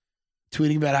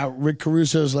tweeting about how Rick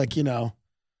Caruso's like, you know,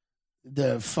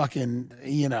 the fucking,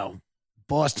 you know,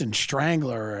 Boston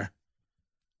Strangler.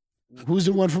 Who's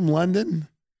the one from London?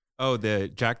 Oh, the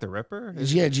Jack the Ripper?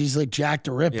 Yeah, she's like Jack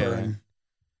the Ripper. Yeah. And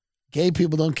gay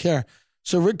people don't care.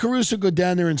 So Rick Caruso go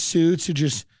down there in suits who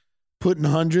just putting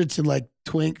hundreds in like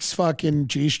Twinks fucking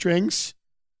G-strings.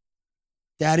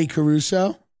 Daddy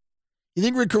Caruso. You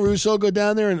think Rick Caruso will go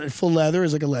down there in full leather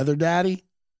as like a leather daddy?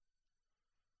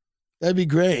 That'd be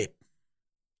great.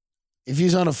 If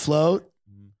he's on a float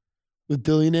with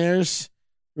billionaires,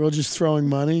 they're all just throwing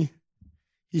money.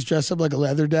 He's dressed up like a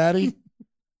leather daddy.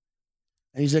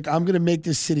 And he's like, I'm going to make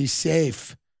this city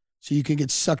safe so you can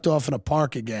get sucked off in a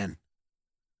park again.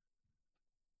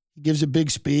 He gives a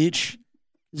big speech.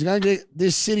 He's like,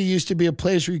 this city used to be a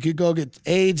place where you could go get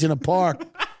AIDS in a park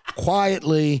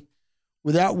quietly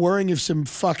without worrying if some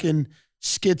fucking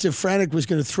schizophrenic was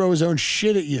going to throw his own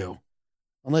shit at you,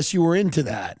 unless you were into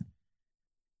that.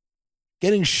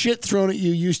 Getting shit thrown at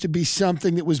you used to be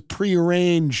something that was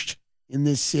prearranged in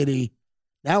this city.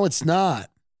 Now it's not.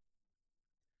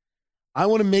 I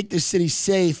want to make this city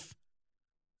safe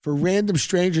for random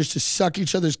strangers to suck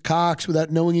each other's cocks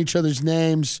without knowing each other's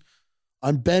names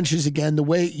on benches again the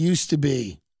way it used to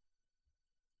be.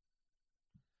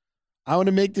 I want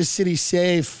to make this city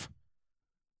safe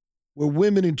where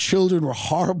women and children were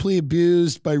horribly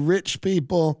abused by rich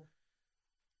people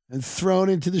and thrown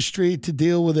into the street to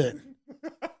deal with it.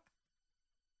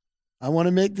 I want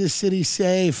to make this city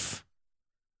safe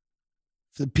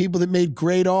for the people that made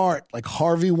great art, like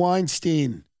Harvey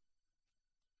Weinstein,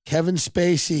 Kevin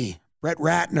Spacey, Brett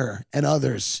Ratner, and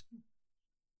others.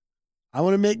 I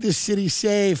want to make this city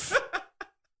safe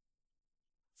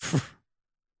for,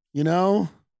 you know,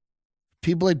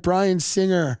 people like Bryan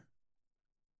Singer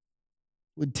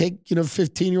would take,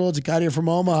 15-year-olds that got here from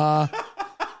Omaha,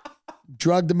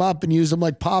 drug them up and use them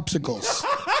like popsicles.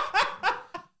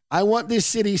 I want this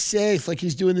city safe, like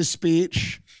he's doing this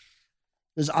speech.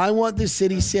 Because I want this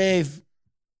city safe.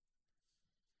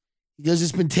 Because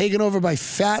it's been taken over by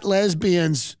fat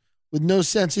lesbians with no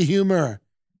sense of humor.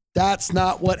 That's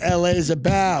not what LA is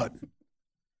about.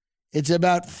 It's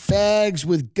about fags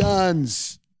with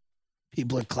guns.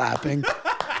 People are clapping.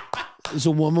 There's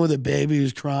a woman with a baby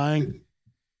who's crying.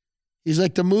 He's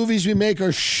like, the movies we make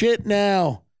are shit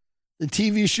now. The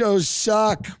TV shows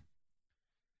suck.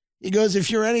 He goes,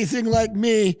 if you're anything like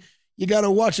me, you got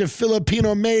to watch a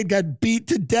Filipino maid get beat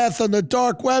to death on the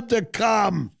dark web to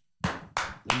come.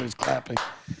 Nobody's clapping.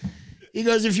 He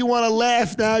goes, if you want to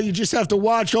laugh now, you just have to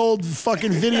watch old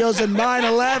fucking videos of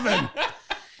 9/11.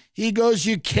 He goes,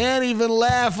 you can't even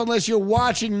laugh unless you're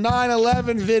watching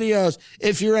 9/11 videos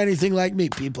if you're anything like me.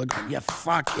 People are going, yeah,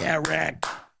 fuck yeah, Rick.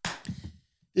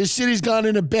 This city's gone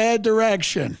in a bad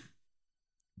direction.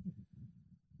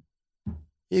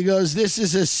 He goes, this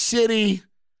is a city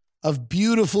of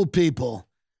beautiful people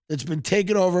that's been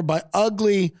taken over by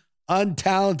ugly,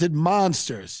 untalented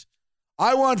monsters.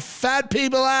 I want fat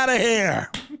people out of here.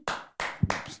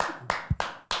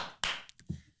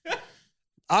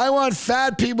 I want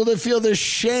fat people to feel the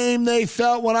shame they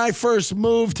felt when I first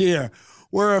moved here,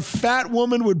 where a fat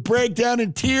woman would break down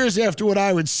in tears after what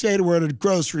I would say to her at a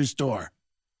grocery store.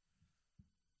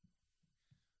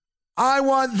 I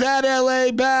want that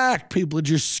LA back. People are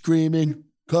just screaming,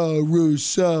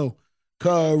 Caruso,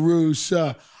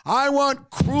 Caruso. I want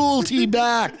cruelty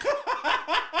back.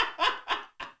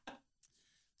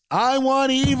 I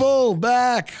want evil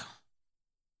back.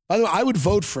 By the way, I would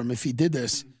vote for him if he did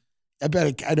this. I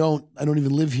bet I don't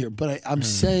even live here, but I'm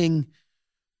saying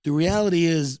the reality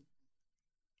is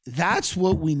that's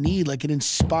what we need, like an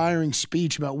inspiring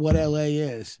speech about what LA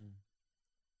is.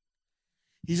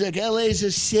 He's like, LA is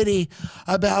a city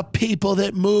about people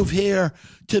that move here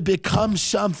to become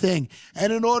something.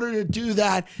 And in order to do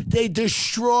that, they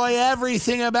destroy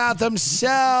everything about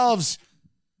themselves.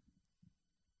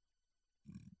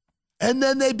 And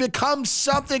then they become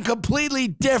something completely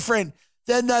different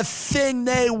than the thing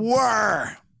they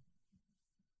were.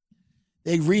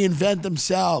 They reinvent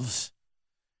themselves.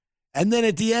 And then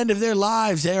at the end of their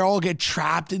lives, they all get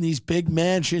trapped in these big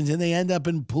mansions and they end up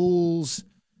in pools.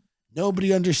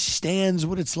 Nobody understands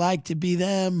what it's like to be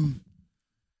them.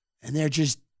 And they're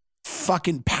just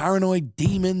fucking paranoid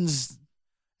demons.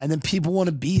 And then people want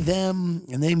to be them.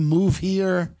 And they move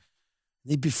here.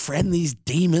 They befriend these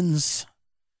demons.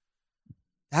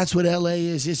 That's what LA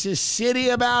is. It's a city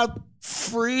about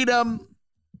freedom.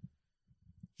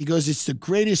 He goes, it's the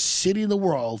greatest city in the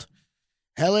world.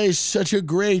 LA is such a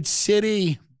great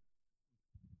city.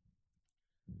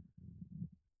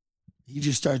 He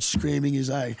just starts screaming his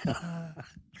eye.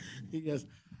 He goes,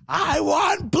 I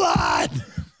want blood.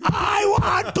 I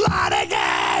want blood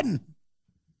again.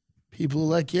 People are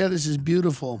like, yeah, this is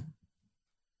beautiful.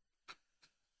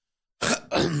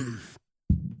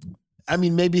 I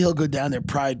mean, maybe he'll go down there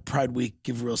Pride Week,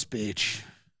 give a real speech.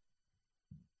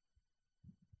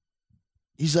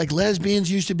 He's like, lesbians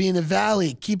used to be in the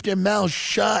valley. Keep their mouths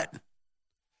shut.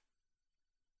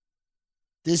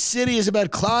 This city is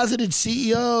about closeted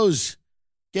CEOs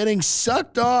getting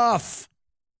sucked off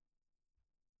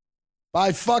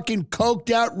by fucking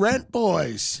coked out rent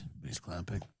boys. He's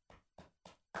clapping.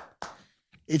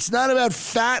 It's not about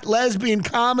fat lesbian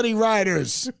comedy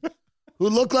writers who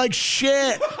look like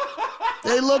shit.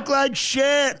 They look like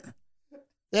shit.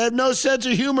 They have no sense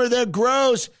of humor. They're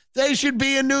gross. They should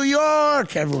be in New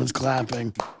York. Everyone's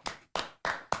clapping.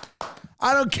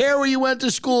 I don't care where you went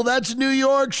to school. That's New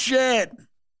York shit.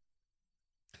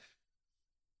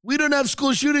 We don't have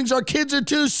school shootings. Our kids are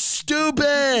too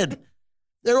stupid.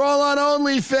 They're all on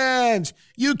OnlyFans.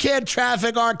 You can't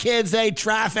traffic our kids. They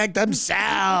traffic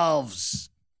themselves.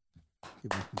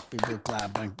 People are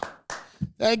clapping.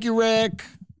 Thank you, Rick.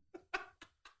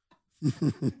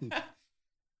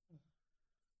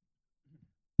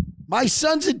 My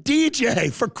son's a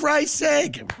DJ, for Christ's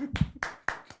sake.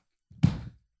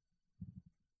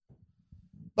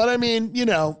 But I mean, you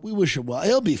know, we wish him well.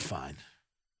 He'll be fine.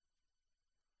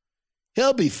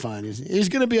 He'll be fine, isn't he? He's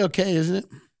going to be okay, isn't it?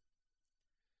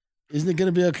 Isn't it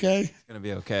going to be okay? It's going to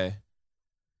be okay.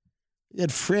 You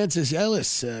had Francis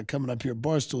Ellis coming up here,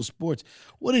 Barstool Sports.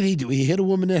 What did he do? He hit a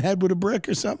woman in the head with a brick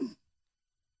or something?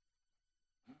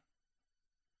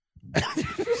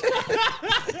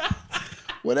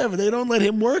 Whatever. They don't let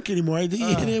him work anymore. I think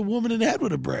he hit a woman in the head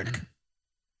with a brick.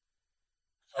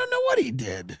 I don't know what he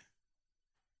did.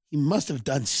 He must have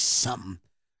done something.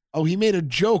 Oh, he made a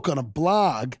joke on a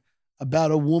blog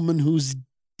about a woman who's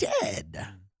dead.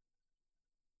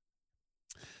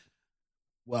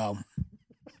 Well,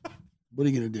 what are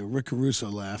you going to do? Rick Caruso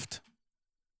left.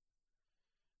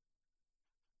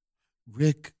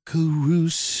 Rick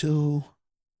Caruso.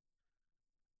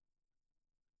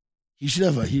 He should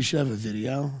have a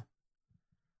video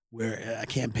where a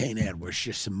campaign ad where it's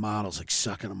just some models like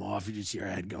sucking him off. You just see her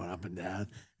head going up and down,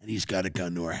 and he's got a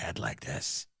gun to her head like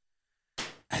this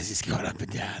as he's going up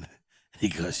and down. And he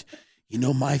goes, you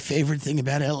know my favorite thing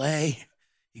about LA?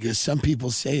 He goes, some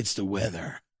people say it's the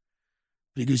weather.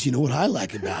 But he goes, you know what I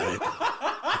like about it?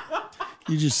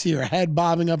 You just see her head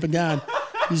bobbing up and down.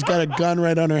 He's got a gun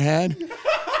right on her head.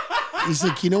 He's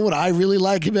like, you know what I really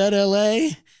like about LA?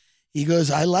 He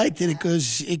goes, I liked it. He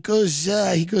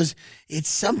goes, it's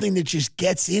something that just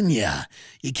gets in you.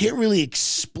 You can't really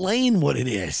explain what it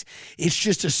is. It's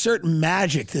just a certain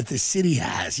magic that the city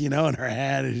has, you know, in her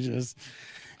head. It's just,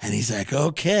 and he's like,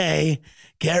 okay,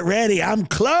 get ready, I'm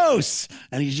close.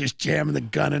 And he's just jamming the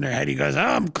gun in her head. He goes,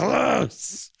 I'm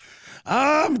close.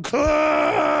 I'm close.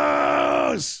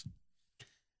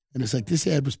 And it's like, this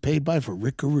ad was paid by for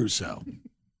Rick Caruso.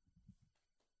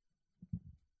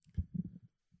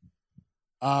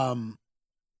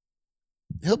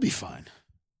 He'll be fine.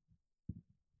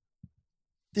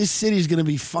 This city's going to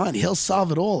be fine. He'll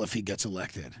solve it all if he gets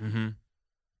elected. Mm-hmm.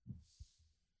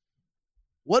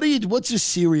 What's a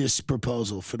serious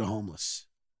proposal for the homeless?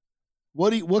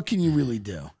 What can you really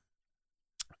do?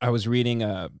 I was reading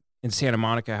in Santa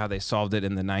Monica how they solved it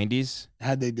in the 90s.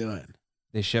 How'd they do it?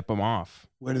 They ship them off.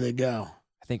 Where do they go?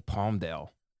 I think Palmdale.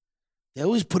 They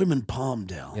always put them in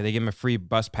Palmdale. Yeah, they give them a free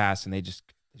bus pass and they just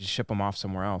ship them off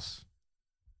somewhere else.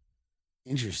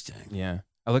 Interesting. Yeah.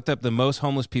 I looked up the most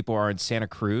homeless people are in Santa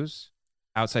Cruz,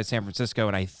 outside San Francisco,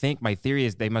 and I think my theory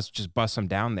is they must just bus them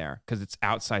down there because it's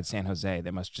outside San Jose.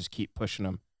 They must just keep pushing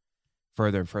them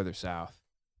further and further south.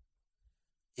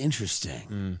 Interesting.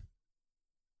 Mm.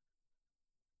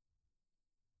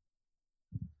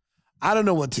 I don't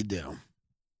know what to do.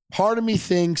 Part of me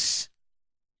thinks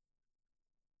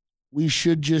we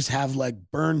should just have like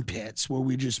burn pits where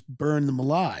we just burn them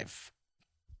alive.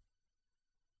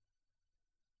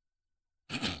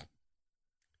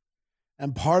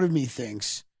 And part of me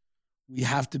thinks we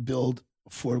have to build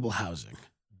affordable housing.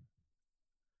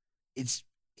 It's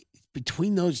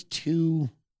between those two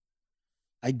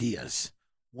ideas.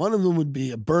 One of them would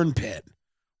be a burn pit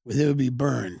where they would be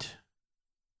burned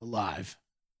alive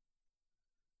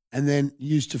and then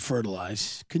used to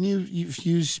fertilize. Can you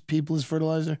use people as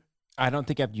fertilizer? I don't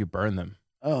think after you burn them.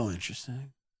 Oh,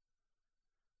 interesting.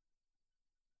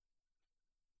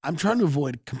 I'm trying to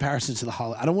avoid comparisons to the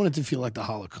Holocaust. I don't want it to feel like the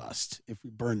Holocaust if we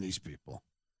burn these people.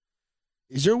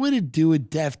 Is there a way to do a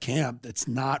death camp that's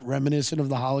not reminiscent of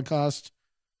the Holocaust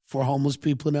for homeless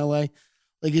people in LA?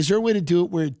 Like, is there a way to do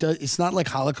it where it's not like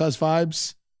Holocaust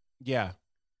vibes? Yeah.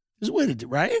 There's a way to do,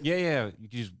 right? Yeah. You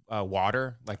can use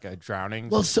water, like a drowning.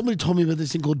 Well, somebody told me about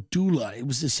this thing called doula. It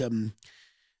was this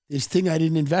thing I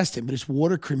didn't invest in, but it's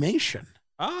water cremation.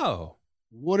 Oh.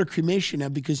 Water cremation now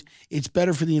because it's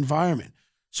better for the environment.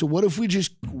 So what if we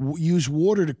just use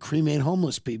water to cremate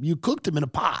homeless people? You cooked them in a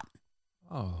pot.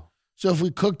 Oh. So if we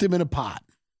cooked them in a pot,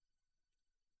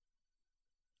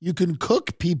 you can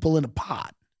cook people in a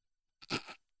pot,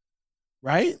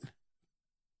 right?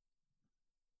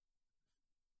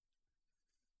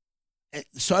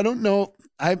 So I don't know.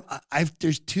 I have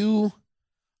two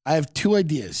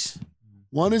ideas.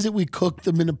 One is that we cook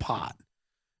them in a pot.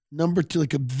 Number two,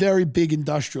 like a very big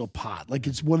industrial pot, like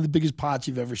it's one of the biggest pots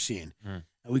you've ever seen. Mm.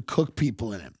 And we cook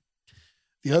people in it.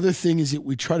 The other thing is that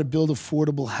we try to build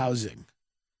affordable housing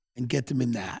and get them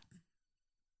in that.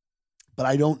 But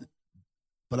I don't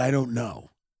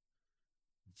know.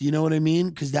 Do you know what I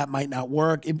mean? Because that might not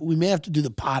work. We may have to do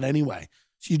the pot anyway.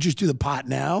 So you just do the pot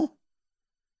now?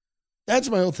 That's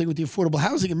my whole thing with the affordable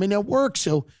housing. It may not work.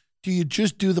 So do you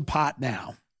just do the pot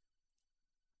now?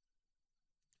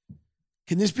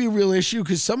 Can this be a real issue?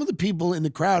 Because some of the people in the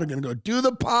crowd are going to go, do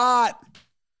the pot.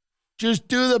 Just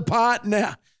do the pot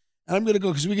now. And I'm going to go,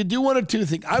 because we could do one or two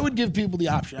things. I would give people the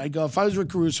option. I'd go, if I was Rick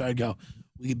Caruso, I'd go,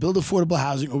 we could build affordable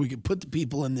housing or we could put the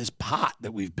people in this pot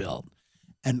that we've built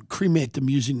and cremate them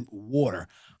using water,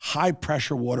 high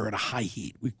pressure water at a high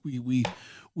heat.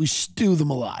 We stew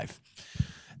them alive.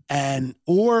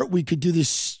 Or we could do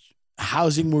this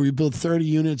housing where we build 30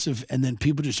 units and then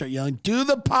people just start yelling, do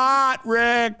the pot,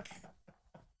 Rick.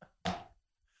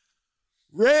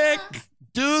 Rick,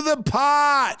 do the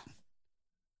pot.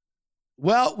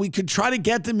 Well, we could try to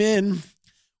get them in.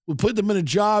 We'll put them in a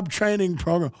job training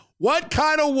program. What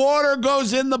kind of water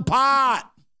goes in the pot?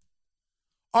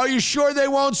 Are you sure they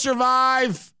won't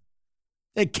survive?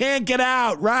 They can't get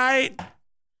out, right?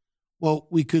 Well,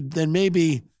 we could then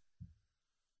maybe,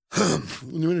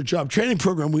 when you're in a job training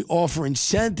program, we offer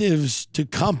incentives to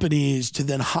companies to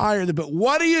then hire them. But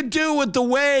what do you do with the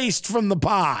waste from the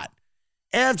pot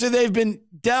after they've been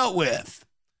dealt with?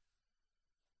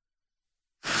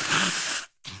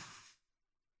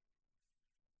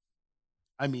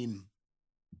 I mean,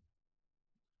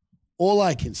 all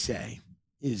I can say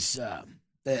is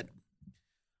that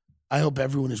I hope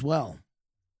everyone is well.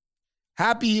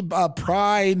 Happy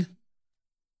Pride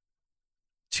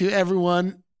to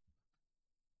everyone.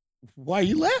 Why are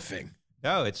you laughing?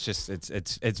 No, it's just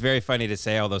it's very funny to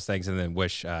say all those things and then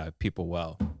wish people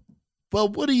well. Well,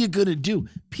 what are you going to do?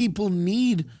 People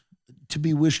need to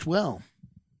be wished well.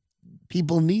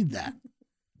 People need that.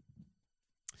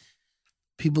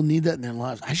 People need that in their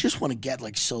lives. I just want to get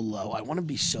like so low. I want to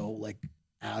be so like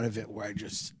out of it where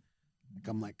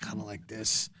I'm like kind of like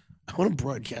this. I want to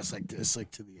broadcast like this, like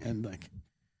to the end, like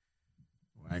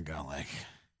I go like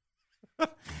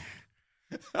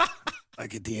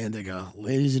at the end, I go,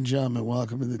 ladies and gentlemen,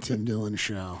 welcome to the Tim Dillon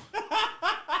Show.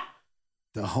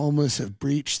 The homeless have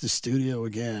breached the studio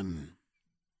again.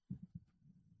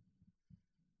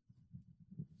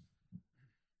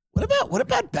 What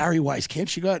about Barry Weiss? Can't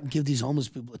she go out and give these homeless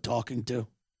people a talking to?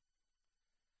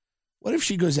 What if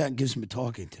she goes out and gives them a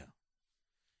talking to?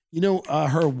 You know,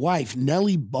 her wife,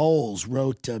 Nellie Bowles,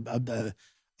 wrote a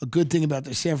good thing about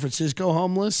the San Francisco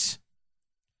homeless.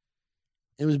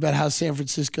 It was about how San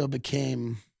Francisco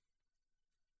became...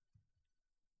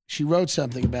 She wrote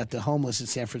something about the homeless in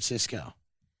San Francisco.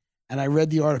 And I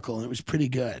read the article, and it was pretty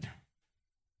good.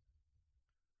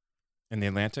 In the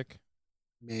Atlantic?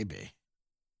 Maybe.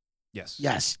 Yes.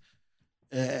 Yes.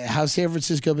 How San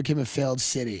Francisco became a failed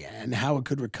city and how it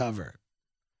could recover.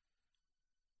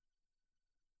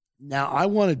 Now, I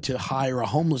wanted to hire a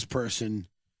homeless person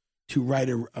to write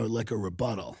a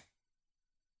rebuttal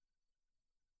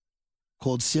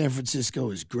called San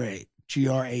Francisco is Great,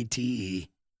 Grate.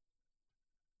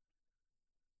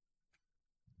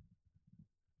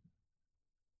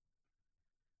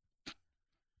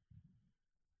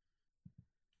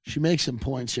 She makes some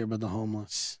points here about the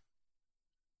homeless.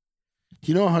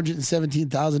 Do you know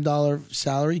 $117,000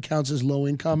 salary counts as low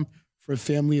income for a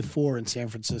family of 4 in San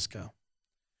Francisco?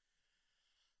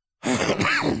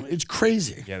 It's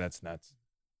crazy. Yeah, that's nuts.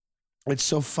 It's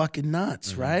so fucking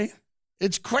nuts, right?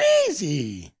 It's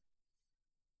crazy.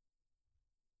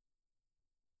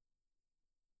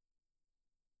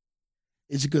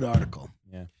 It's a good article.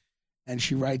 Yeah. And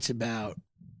she writes about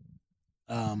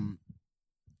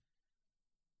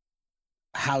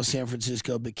how San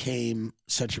Francisco became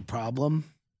such a problem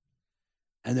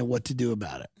and then what to do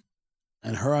about it.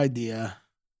 And her idea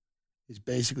is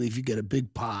basically if you get a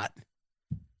big pot.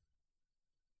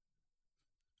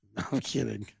 No, I'm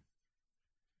kidding.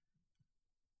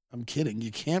 I'm kidding.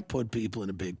 You can't put people in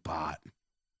a big pot.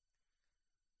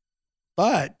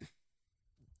 But,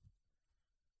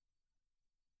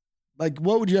 like,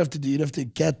 what would you have to do? You'd have to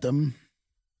get them.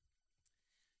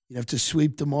 You'd have to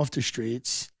sweep them off the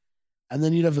streets. And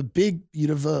then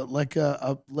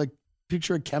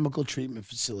picture a chemical treatment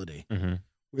facility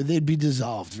where they'd be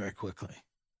dissolved very quickly.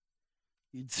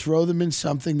 You'd throw them in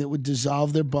something that would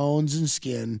dissolve their bones and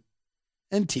skin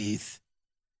and teeth.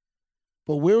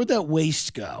 But where would that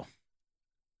waste go?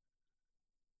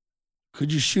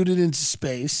 Could you shoot it into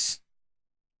space?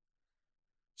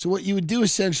 So what you would do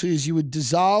essentially is you would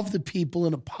dissolve the people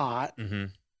in a pot,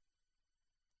 and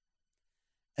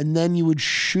then you would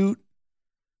shoot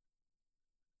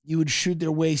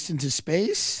their waste into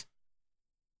space.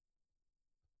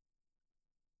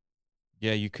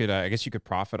 Yeah, you could. I guess you could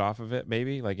profit off of it,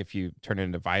 maybe. Like if you turn it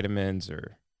into vitamins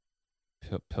or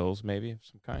pills, maybe of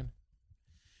some kind.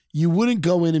 You wouldn't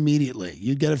go in immediately.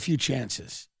 You'd get a few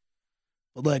chances.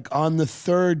 But like on the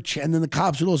third and then the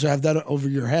cops would also have that over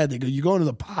your head. They go, you go into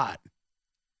the pot.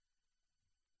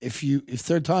 If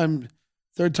third time's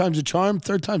a charm,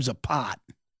 third time's a pot.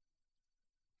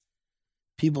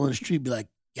 People in the street be like,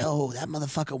 yo, that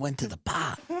motherfucker went to the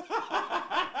pot.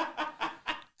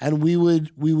 And we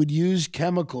would use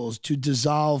chemicals to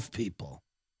dissolve people.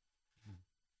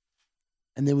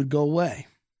 And they would go away.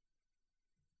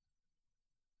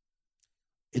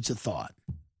 It's a thought.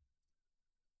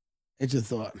 It's a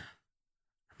thought.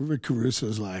 Rick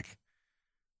Caruso's like,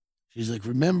 she's like,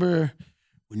 remember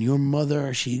when your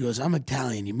mother, she goes, I'm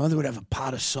Italian. Your mother would have a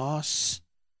pot of sauce.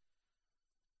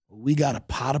 We got a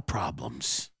pot of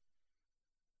problems.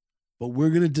 But we're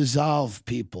going to dissolve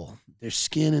people, their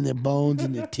skin and their bones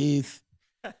and their teeth,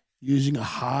 using a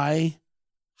highly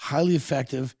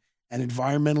effective and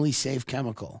environmentally safe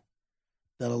chemical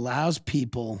that allows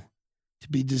people to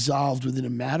be dissolved within a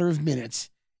matter of minutes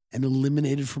and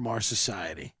eliminated from our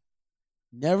society.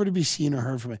 Never to be seen or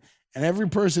heard from it. And every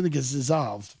person that gets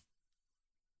dissolved,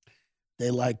 they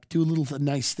like do a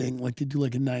nice thing, like they do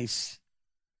like a nice,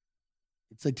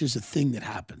 it's like there's a thing that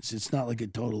happens. It's not like a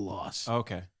total loss.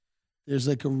 Okay. There's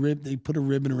like they put a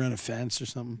ribbon around a fence or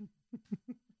something.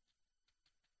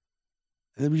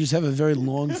 And then we just have a very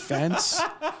long fence.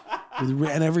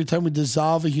 And every time we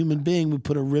dissolve a human being, we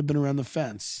put a ribbon around the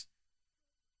fence.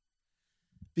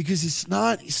 Because it's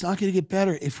not going to get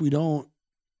better if we don't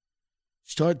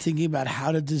start thinking about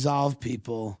how to dissolve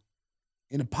people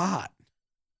in a pot.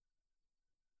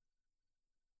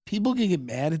 People can get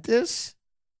mad at this,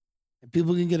 and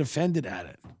people can get offended at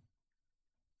it.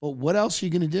 But what else are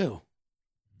you going to do?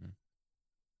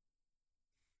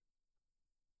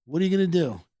 What are you going to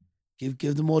do?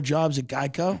 Give them all jobs at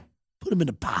Geico? Put them in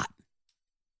a pot.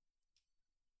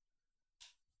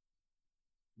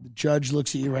 The judge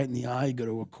looks at you right in the eye. You go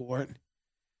to a court.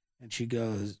 And she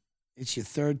goes, it's your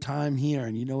third time here,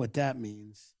 and you know what that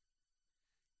means?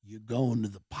 You're going to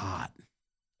the pot.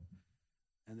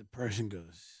 And the person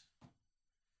goes,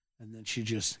 and then she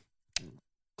just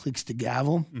clicks the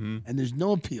gavel, and there's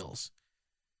no appeals.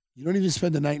 You don't even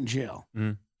spend the night in jail.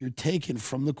 You're taken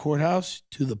from the courthouse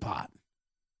to the pot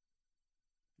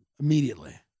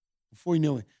immediately before you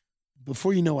know it.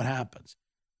 Before you know what happens,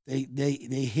 they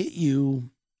hit you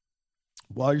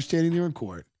while you're standing there in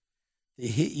court. They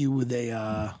hit you with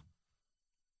a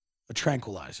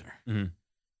tranquilizer, and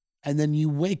then you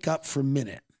wake up for a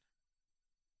minute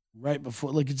right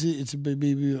before, like it's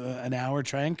maybe an hour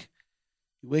trank.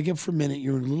 You wake up for a minute.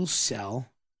 You're in a little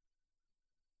cell,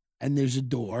 and there's a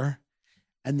door,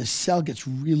 and the cell gets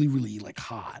really, really like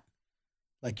hot,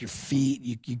 like your feet.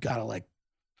 You gotta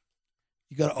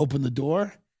open the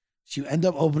door. So you end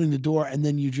up opening the door, and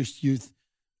then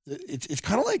it's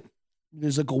kind of like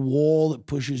there's like a wall that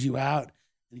pushes you out,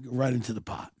 and you go right into the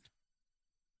pot.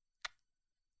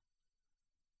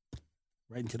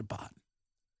 Right into the pot.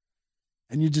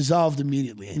 And you're dissolved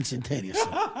immediately,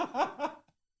 instantaneously.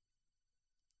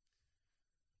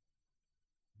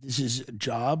 This is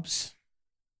jobs.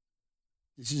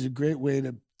 This is a great way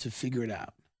to figure it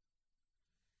out.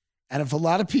 And if a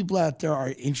lot of people out there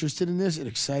are interested in this and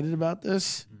excited about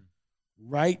this,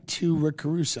 write to Rick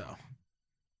Caruso.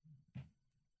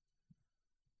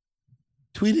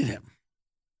 Tweeted him.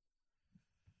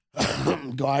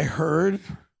 Go, I heard.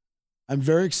 I'm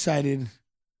very excited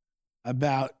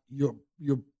about your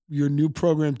new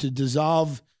program to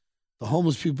dissolve the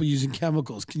homeless people using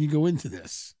chemicals. Can you go into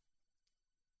this?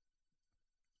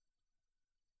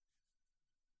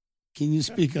 Can you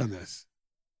speak on this?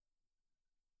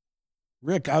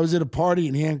 Rick, I was at a party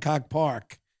in Hancock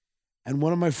Park, and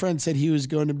one of my friends said he was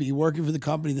going to be working for the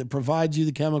company that provides you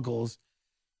the chemicals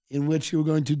in which you were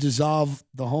going to dissolve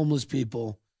the homeless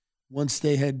people once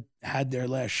they had had their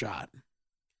last shot.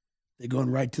 They're going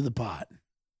right to the pot.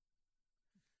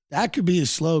 That could be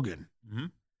his slogan.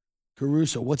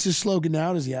 Caruso. What's his slogan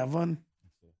now? Does he have one?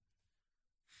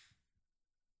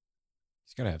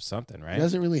 He's got to have something, right? He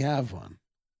doesn't really have one.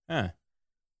 Huh.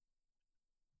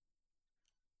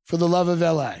 For the love of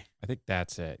LA. I think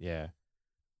that's it, yeah.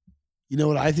 You know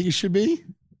what I think it should be?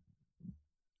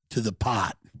 To the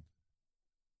pot.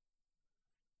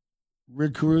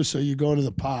 Rick Caruso, you go to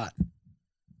the pot.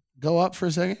 Go up for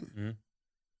a second.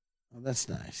 Oh, that's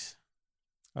nice.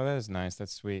 Oh, that is nice.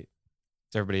 That's sweet.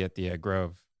 It's everybody at the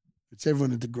Grove. It's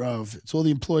everyone at the Grove. It's all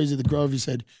the employees at the Grove. He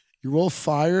said, you're all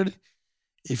fired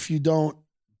if you don't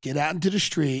get out into the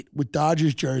street with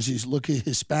Dodgers jerseys, look as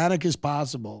Hispanic as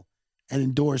possible, and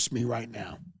endorse me right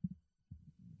now.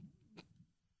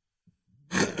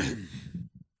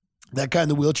 That guy in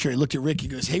the wheelchair, he looked at Rick. He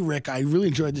goes, hey, Rick, I really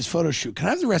enjoyed this photo shoot. Can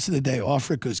I have the rest of the day off?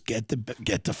 Rick goes, get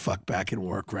the fuck back in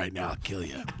work right now. I'll kill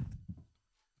you.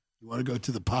 You want to go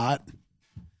to the pot?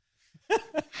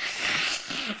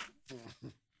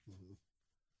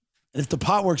 And if the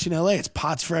pot works in LA, it's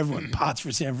pots for everyone. Pots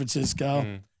for San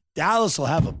Francisco. Dallas will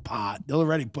have a pot. They'll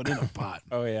already put in a pot.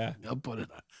 Oh, yeah. They'll put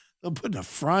in a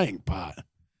frying pot.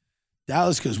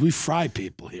 Dallas goes, we fry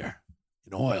people here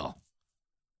in oil.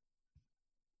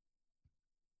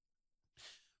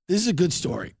 This is a good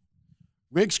story.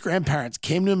 Rick's grandparents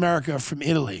came to America from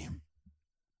Italy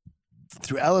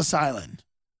through Ellis Island.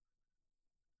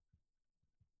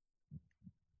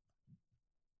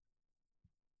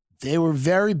 They were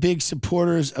very big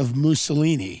supporters of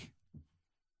Mussolini.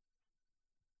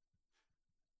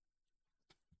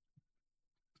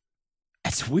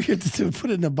 It's weird to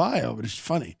put it in a bio, but it's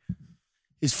funny.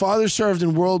 His father served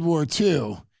in World War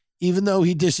II, even though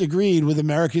he disagreed with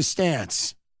America's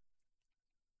stance.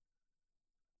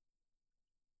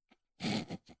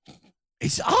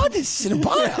 It's odd this is in a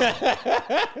bio.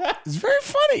 It's very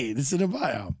funny. This is in a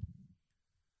bio.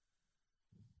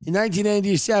 In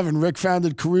 1987, Rick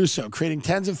founded Caruso, creating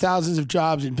tens of thousands of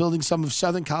jobs and building some of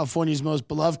Southern California's most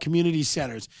beloved community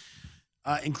centers,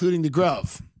 including the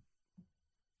Grove.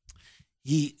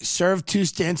 He served 2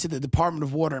 stints at the Department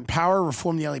of Water and Power,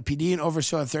 reformed the LAPD, and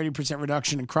oversaw a 30%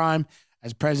 reduction in crime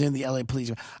as president of the LA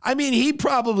Police. I mean, he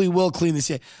probably will clean the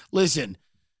city. Listen,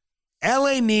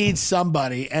 LA needs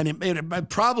somebody, and it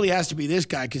probably has to be this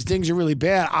guy because things are really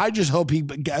bad. I just hope he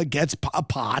gets a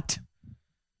pot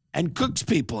and cooks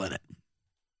people in it.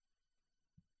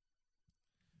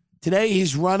 Today,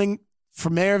 he's running for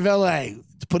mayor of LA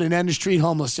to put an end to street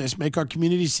homelessness, make our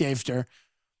community safer,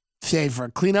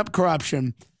 clean up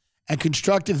corruption, and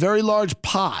construct a very large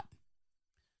pot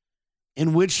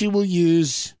in which he will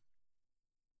use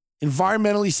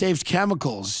environmentally safe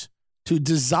chemicals to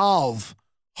dissolve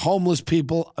homeless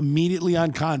people immediately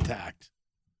on contact.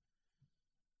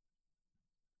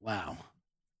 Wow.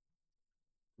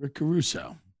 Rick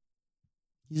Caruso.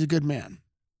 He's a good man.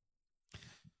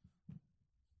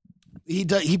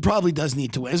 He probably does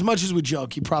need to win. As much as we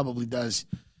joke, he probably does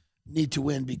need to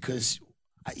win because,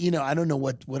 I don't know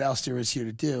what else there is here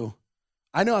to do.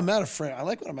 I know I'm out of frame. I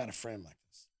like when I'm out of frame like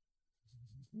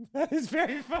this. That is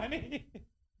very funny.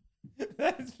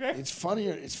 It's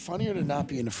funnier to not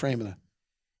be in the frame.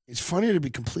 It's funnier to be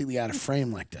completely out of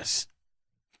frame like this.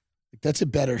 Like, that's a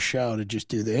better show to just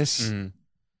do this. Mm-hmm.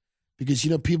 Because,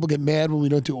 people get mad when we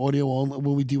don't do audio only,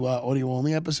 when we do audio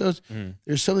only episodes. Mm-hmm.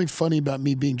 There's something funny about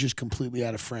me being just completely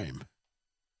out of frame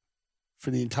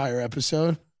for the entire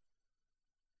episode.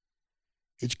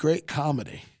 It's great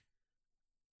comedy.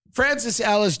 Francis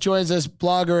Ellis joins us,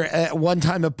 blogger at one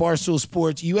time at Barstool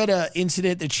Sports. You had an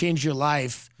incident that changed your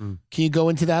life. Can you go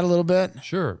into that a little bit?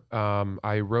 Sure.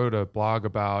 I wrote a blog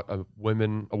about a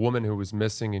woman who was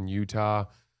missing in Utah.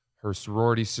 Her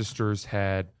sorority sisters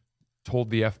had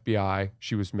told the FBI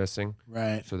she was missing.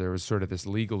 Right. So there was sort of this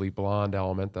Legally Blonde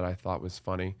element that I thought was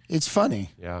funny. It's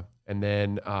funny. Yeah. And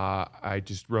then I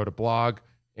just wrote a blog,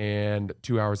 and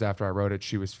 2 hours after I wrote it,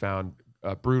 she was found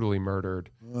brutally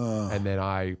murdered. Ugh. And then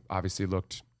I obviously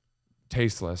looked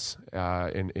tasteless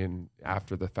in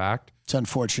after the fact, It's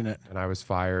unfortunate. and I was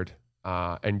fired.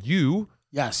 And you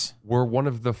Yes. were one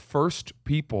of the first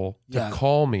people to Yeah.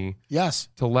 call me Yes.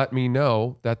 to let me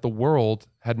know that the world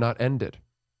had not ended.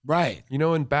 Right. You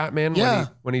know, in Batman, Yeah.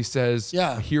 when he says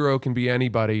Yeah. a hero can be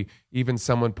anybody, even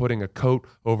someone putting a coat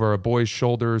over a boy's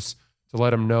shoulders to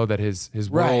let him know that his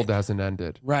world Right. hasn't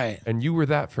ended. Right. And you were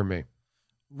that for me.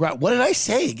 Right. What did I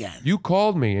say again? You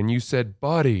called me and you said,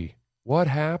 buddy, what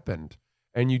happened?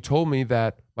 And you told me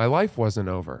that my life wasn't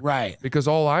over. Right. Because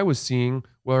all I was seeing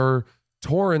were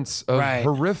torrents of Right.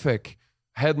 horrific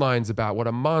headlines about what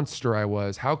a monster I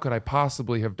was. How could I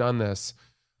possibly have done this?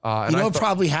 And You know I what thought-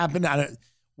 probably happened?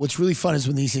 What's really fun is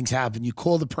when these things happen, you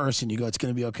call the person, you go, it's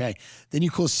going to be okay. Then you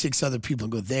call 6 other people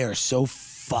and go, they are so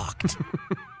fucked.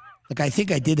 Like, I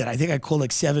think I did that. I think I called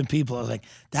like 7 people. I was like,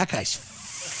 that guy's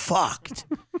fucked.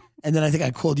 And then I think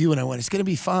I called you and I went, it's going to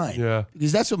be fine. Yeah.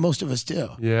 Because that's what most of us do.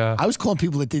 Yeah. I was calling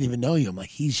people that didn't even know you. I'm like,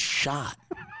 he's shot.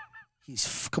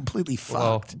 He's completely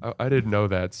Well, fucked. I didn't know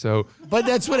that. So But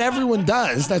that's what everyone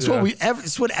does. That's Yeah.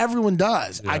 it's what everyone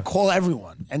does. I call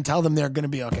everyone and tell them they're going to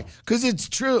be okay. Because it's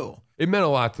true. it meant a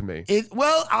lot to me.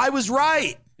 Well, I was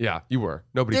right. Yeah, you were.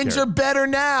 Nobody Things cared. are better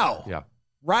now. Yeah.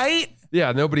 Right?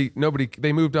 Yeah, nobody,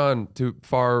 they moved on to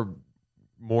far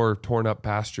more torn up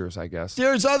pastures, I guess.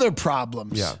 There's other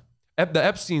problems. Yeah. The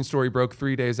Epstein story broke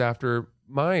 3 days after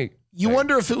my You thing.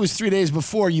 wonder if it was 3 days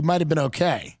before, you might have been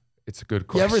okay. It's a good You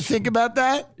question. ever think about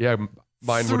that? Yeah,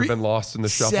 mine would have been lost in the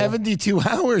shuffle. 72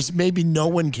 hours, maybe no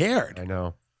one cared. I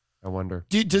know. I wonder.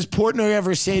 Does Portnoy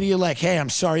ever say to you, like, hey, I'm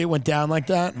sorry it went down like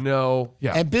that? No.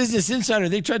 Yeah. At Business Insider,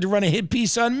 they tried to run a hit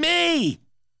piece on me. Is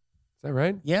that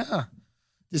right? Yeah.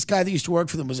 This guy that used to work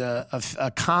for them was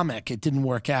a comic. It didn't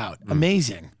work out.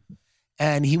 Amazing.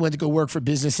 And he went to go work for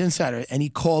Business Insider, and he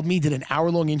called me, did an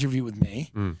hour-long interview with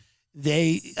me.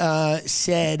 They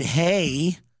said,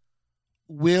 hey,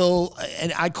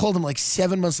 and I called him like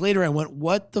 7 months later. I went,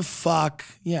 what the fuck?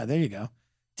 Yeah, there you go.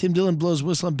 Tim Dillon blows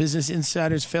whistle on Business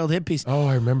Insider's failed hit piece. Oh,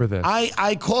 I remember this.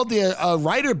 I called the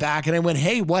writer back and I went,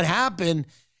 hey, what happened?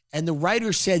 And the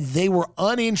writer said they were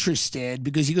uninterested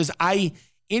because he goes, I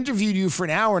interviewed you for an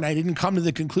hour and I didn't come to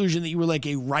the conclusion that you were like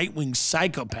a right-wing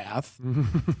psychopath.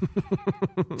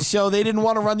 So they didn't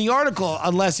want to run the article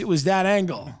unless it was that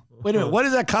angle. Wait a minute. What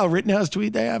is that Kyle Rittenhouse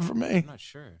tweet they have for me? I'm not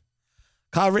sure.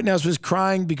 Kyle Rittenhouse was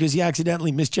crying because he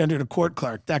accidentally misgendered a court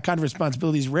clerk. That kind of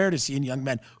responsibility is rare to see in young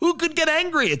men. Who could get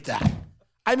angry at that?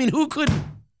 I mean, who could?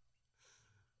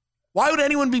 Why would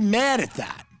anyone be mad at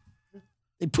that?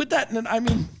 They put that in, I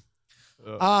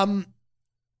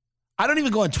don't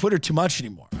even go on Twitter too much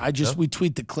anymore. We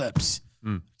tweet the clips.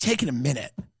 Taking a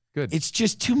minute. Good. It's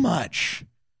just too much.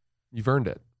 You've earned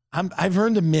it. I've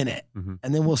earned a minute, and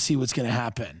then we'll see what's going to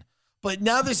happen. But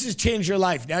now this has changed your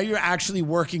life. Now you're actually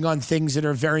working on things that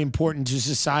are very important to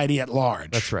society at large.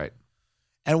 That's right.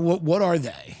 And what are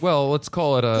they? Well, let's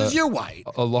call it Because you're white.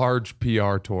 a large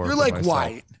PR tour. You're for like myself.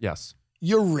 white. Yes.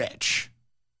 You're rich,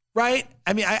 right?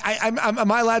 I mean,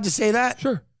 am I allowed to say that?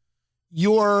 Sure.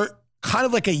 You're kind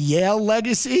of like a Yale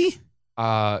legacy.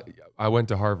 I went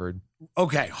to Harvard,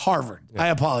 Okay, Harvard. Yeah. I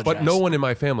apologize. but no one in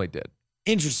my family did.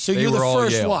 Interesting. So They you're the were all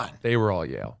first Yale. one. They were all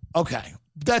Yale. Okay,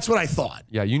 that's what I thought.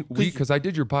 Yeah, because I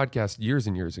did your podcast years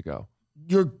and years ago.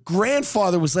 Your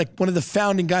grandfather was like one of the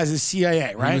founding guys of the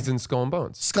CIA, right? He was in Skull and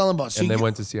Bones, Skull and Bones. So and then you-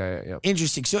 went to CIA. Yeah.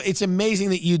 Interesting. So it's amazing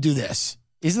that you do this.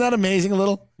 Isn't that amazing a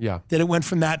little? Yeah. That it went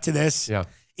from that to this? Yeah.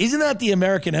 Isn't that the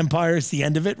American empire? Is the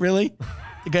end of it, really?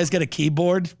 The guy's got a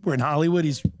keyboard. We're in Hollywood.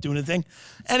 He's doing a thing.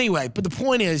 Anyway, but the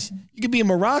point is, you could be in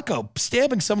Morocco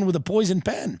stabbing someone with a poison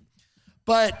pen.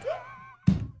 But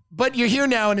you're here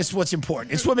now, and it's what's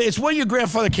important. It's what your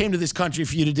grandfather came to this country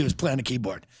for you to do, is play on a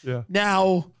keyboard. Yeah.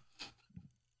 Now,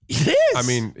 it is. I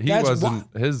mean,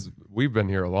 we've been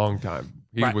here a long time.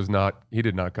 He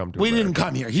did not come to We America. didn't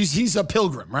come here. He's a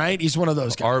pilgrim, right? He's one of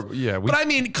those guys. But I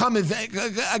mean, coming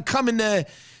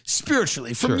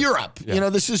spiritually from Europe. Yeah. You know,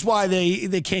 this is why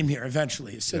they came here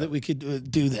eventually, so that we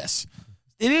could do this.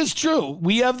 It is true.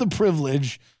 We have the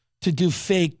privilege to do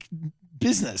fake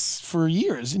business for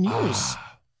years and years.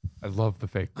 I love the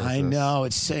fake business. I know.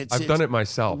 I've done it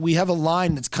myself. We have a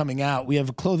line that's coming out. We have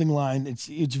a clothing line. It's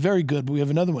very good, but we have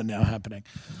another one now happening.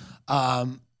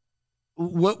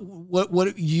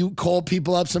 What you call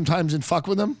people up sometimes and fuck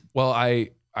with them? Well,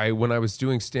 I when I was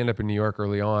doing stand-up in New York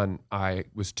early on, I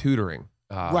was tutoring.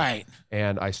 Right.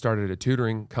 And I started a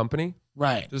tutoring company.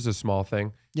 Right. Just a small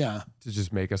thing. Yeah. To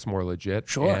just make us more legit.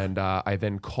 Sure. And I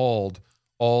then called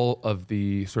all of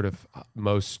the sort of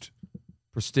most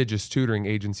prestigious tutoring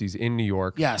agencies in New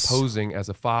York, posing as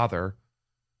a father,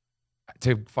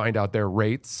 to find out their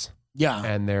rates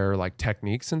and their like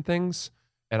techniques and things.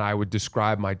 And I would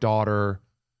describe my daughter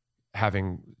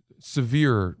having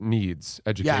severe needs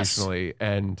educationally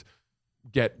and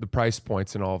get the price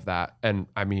points and all of that. And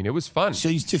I mean, it was fun. So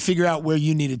to figure out where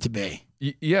you needed to be.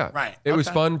 Yeah. Right. It was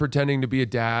fun pretending to be a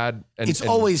dad. And it's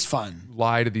always fun.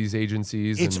 Lie to these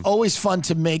agencies. It's always fun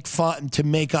to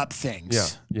make up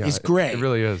things. Yeah. It's great. It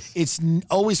really is. It's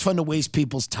always fun to waste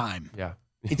people's time. Yeah.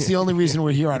 It's the only reason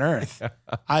we're here on earth.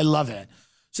 I love it.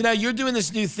 So now you're doing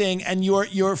this new thing, and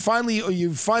you finally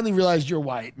realized you're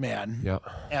white, man. Yeah.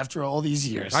 After all these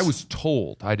years. I was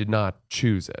told. I did not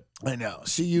choose it. I know.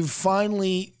 So you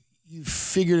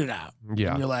figured it out.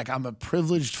 Yeah. And you're like, I'm a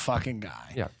privileged fucking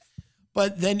guy. Yeah.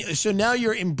 But then, so now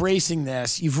you're embracing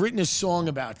this. You've written a song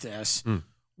about this,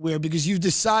 because you've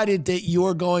decided that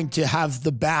you're going to have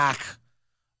the back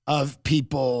of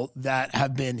people that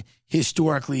have been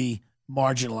historically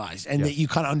marginalized, and that you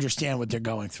kind of understand what they're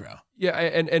going through. Yeah,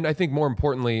 and I think more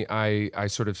importantly, I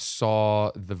sort of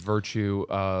saw the virtue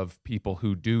of people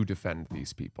who do defend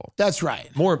these people. That's right.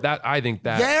 More of that, I think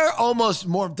that they're almost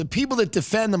more, the people that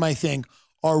defend them, I think,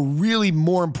 are really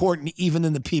more important even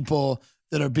than the people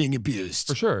that are being abused.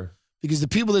 For sure. Because the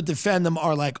people that defend them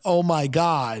are like, oh my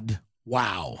God,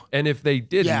 wow. And if they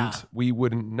didn't, we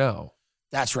wouldn't know.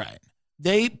 That's right.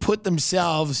 They put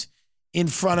themselves in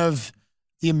front of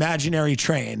the imaginary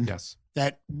train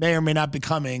that may or may not be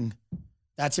coming.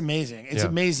 That's amazing. It's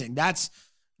amazing.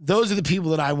 Those are the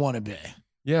people that I want to be.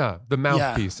 Yeah, the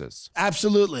mouthpieces.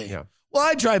 Absolutely. Yeah. Well,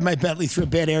 I drive my Bentley through a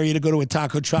bad area to go to a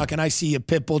taco truck, and I see a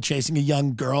pit bull chasing a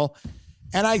young girl,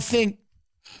 and I think,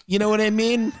 you know what I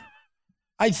mean?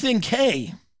 I think,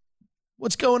 hey,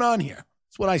 what's going on here?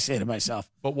 That's what I say to myself.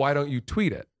 But why don't you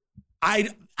tweet it? I'm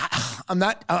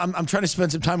trying to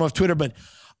spend some time off Twitter, but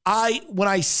when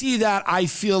I see that, I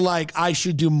feel like I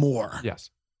should do more.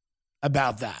 Yes.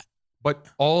 About that. But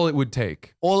all it would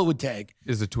take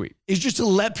is a tweet. Is just to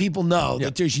let people know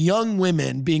that there's young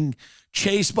women being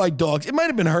chased by dogs. It might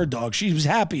have been her dog. She was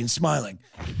happy and smiling.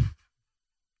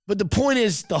 But the point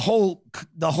is, the whole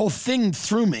thing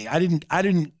threw me. I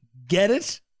didn't get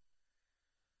it.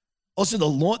 Also, the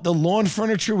lawn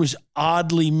furniture was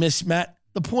oddly mismatched.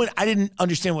 The point, I didn't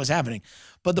understand what was happening.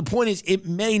 But the point is, it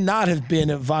may not have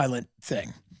been a violent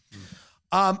thing.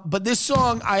 But this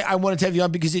song, I wanted to have you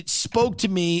on because it spoke to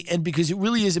me, and because it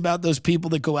really is about those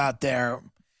people that go out there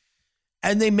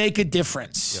and they make a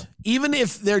difference. Yeah. Even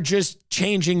if they're just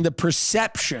changing the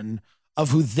perception of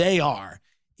who they are,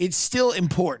 it's still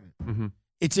important. Mm-hmm.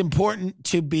 It's important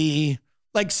to be,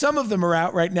 like, some of them are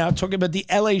out right now talking about the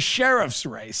LA sheriff's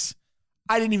race.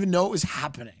 I didn't even know it was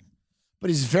happening, but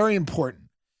it's very important.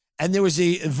 And there was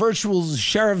a virtual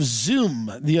sheriff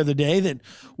Zoom the other day that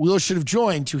Will should have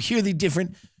joined to hear the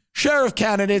different sheriff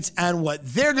candidates and what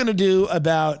they're going to do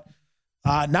about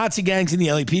Nazi gangs in the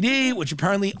LAPD, which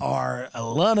apparently are a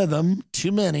lot of them,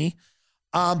 too many.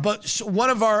 But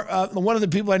one of the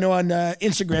people I know on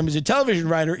Instagram is a television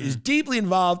writer, is deeply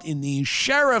involved in the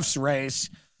sheriff's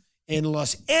race in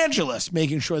Los Angeles,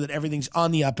 making sure that everything's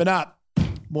on the up and up.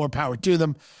 More power to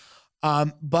them.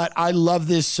 But I love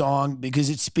this song because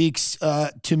it speaks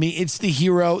to me. It's the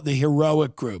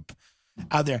heroic group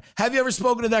out there. Have you ever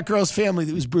spoken to that girl's family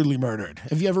that was brutally murdered?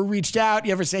 Have you ever reached out?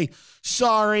 You ever say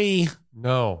sorry?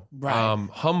 No. Right.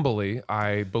 Humbly,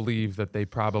 I believe that they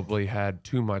probably had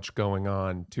too much going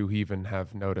on to even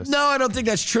have noticed. No, I don't think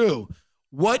that's true.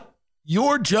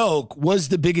 Your joke was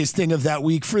the biggest thing of that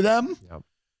week for them. Yep.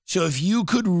 So if you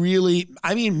could really,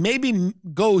 I mean, maybe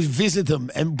go visit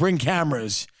them and bring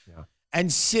cameras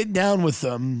and sit down with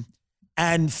them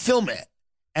and film it.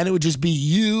 And it would just be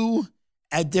you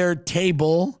at their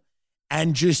table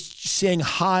and just saying,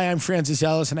 hi, I'm Francis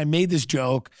Ellis, and I made this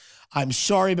joke. I'm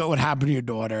sorry about what happened to your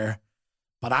daughter,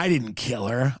 but I didn't kill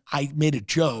her. I made a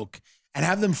joke. And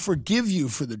have them forgive you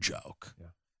for the joke. Yeah.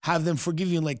 Have them forgive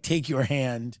you and like take your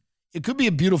hand. It could be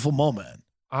a beautiful moment.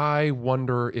 I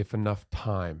wonder if enough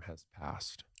time has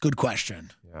passed. Good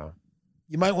question. Yeah.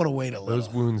 You might want to wait a little. Those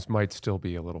wounds might still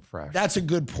be a little fresh. That's a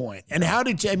good point. And how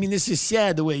did you, I mean, this is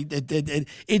sad the way that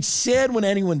it's sad when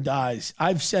anyone dies.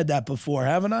 I've said that before,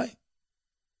 haven't I?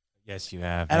 Yes, you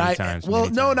have. And many times.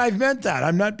 And I've meant that.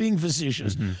 I'm not being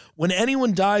facetious. Mm-hmm. When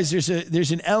anyone dies,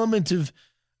 there's an element of,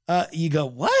 you go,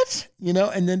 what? You know,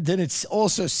 and then it's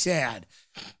also sad.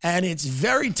 And it's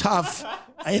very tough.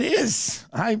 It is.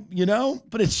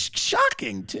 But it's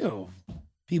shocking too.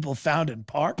 People found in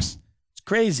parks. It's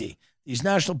crazy. These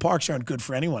national parks aren't good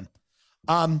for anyone.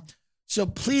 So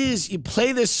please, you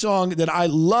play this song that I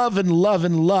love and love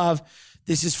and love.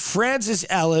 This is Francis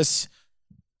Ellis.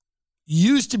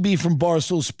 Used to be from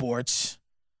Barstool Sports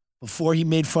before he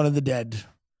made fun of the dead.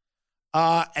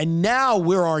 And now,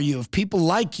 where are you? If people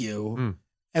like you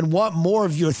and want more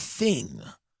of your thing,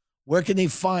 where can they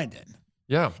find it?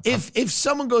 Yeah. If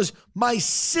someone goes, my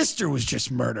sister was just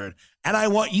murdered and I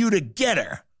want you to get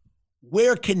her,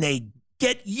 where can they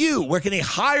get you? Where can they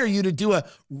hire you to do a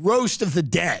roast of the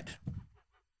dead?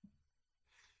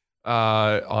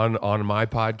 On my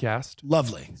podcast.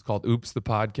 Lovely. It's called Oops the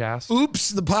Podcast. Oops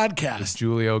the Podcast. With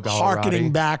Giulio Gallerati.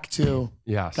 Harkening back to.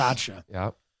 Yes. Gotcha. Yeah.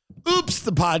 Oops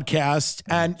the Podcast.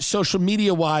 And social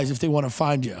media wise, if they want to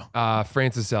find you.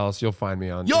 Francis Ellis, you'll find me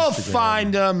on You'll Instagram,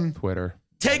 find Twitter.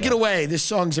 Take it away. This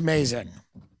song's amazing.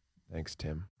 Thanks,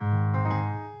 Tim.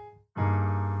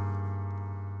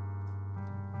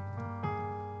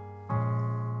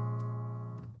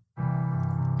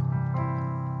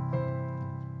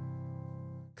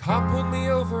 Cop pulled me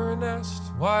over and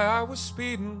asked why I was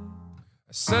speeding.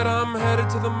 I said I'm headed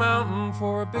to the mountain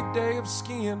for a big day of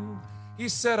skiing. He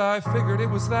said I figured it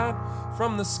was that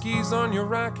from the skis on your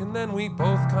rack, and then we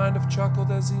both kind of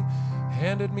chuckled as he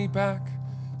handed me back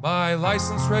my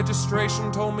license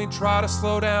registration. Told me try to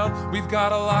slow down, we've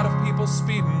got a lot of people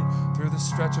speeding through the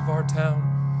stretch of our town.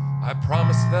 I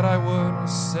promised that I would, I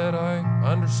said I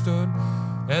understood,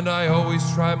 and I always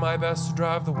try my best to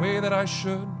drive the way that I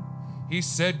should. He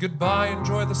said goodbye,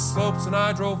 enjoy the slopes, and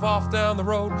I drove off down the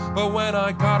road. But when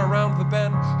I got around the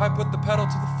bend, I put the pedal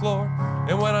to the floor.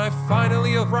 And when I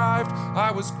finally arrived,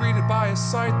 I was greeted by a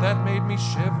sight that made me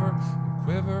shiver and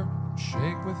quiver and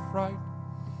shake with fright.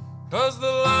 'Cause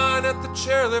the line at the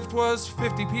chairlift was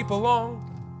 50 people long.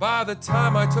 By the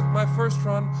time I took my first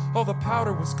run, all the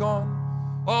powder was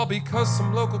gone. All because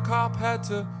some local cop had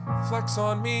to flex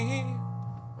on me.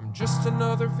 I'm just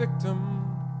another victim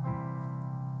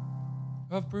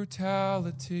of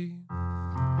brutality.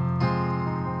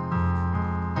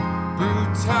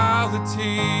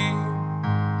 Brutality.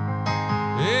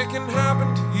 It can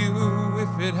happen to you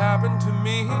if it happened to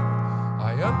me.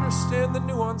 I understand the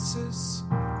nuances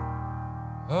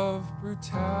of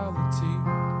brutality.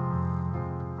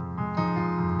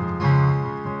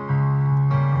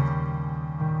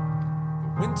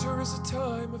 The winter is a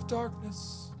time of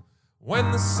darkness,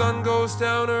 when the sun goes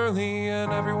down early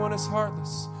and everyone is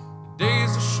heartless.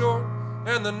 Days are short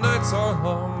and the nights are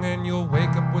long, and you'll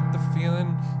wake up with the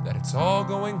feeling that it's all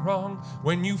going wrong.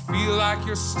 When you feel like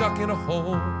you're stuck in a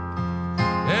hole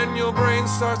and your brain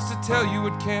starts to tell you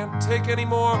it can't take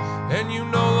anymore, and you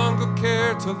no longer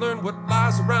care to learn what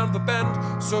lies around the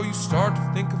bend. So you start to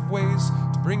think of ways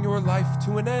to bring your life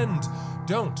to an end.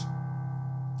 Don't.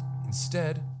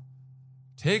 Instead,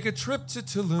 take a trip to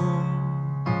Tulum.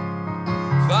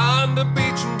 Find a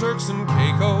beach in Turks and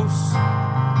Caicos.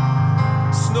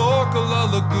 Snorkel a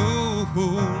lagoon.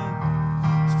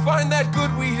 Find that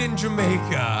good weed in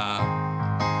Jamaica.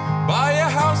 Buy a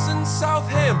house in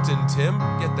Southampton, Tim.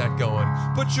 Get that going.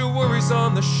 Put your worries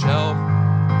on the shelf.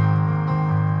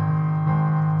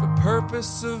 The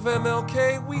purpose of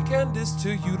MLK Weekend is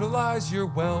to utilize your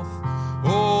wealth.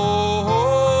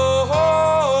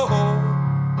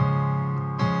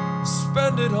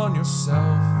 Spend it on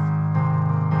yourself.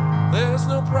 There's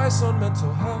no price on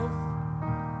mental health.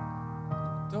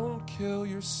 Kill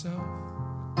yourself.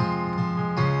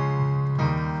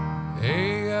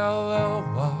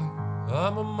 A-L-L-Y,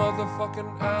 I'm a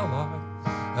motherfucking ally.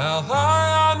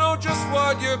 I know just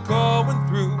what you're going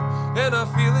through, and I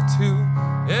feel it too.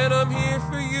 And I'm here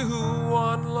for you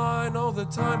online all the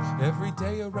the time. Every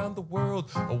day around the world,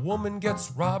 a woman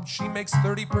gets robbed. She makes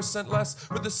 30% less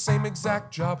for the same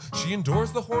exact job. She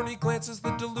endures the horny glances,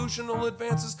 the delusional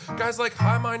advances. Guys like,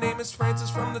 hi, my name is Francis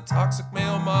from the toxic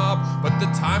male mob. But the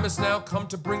time has now come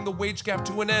to bring the wage gap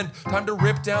to an end. Time to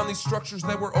rip down these structures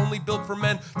that were only built for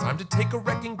men. Time to take a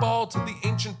wrecking ball to the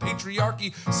ancient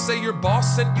patriarchy. Say your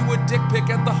boss sent you a dick pic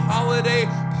at the holiday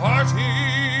party.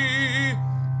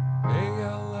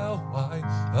 A-L-L-Y,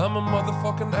 I'm a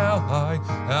motherfucking ally.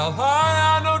 Ally,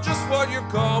 I know just what you're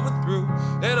going through,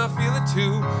 and I feel it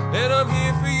too, and I'm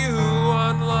here for you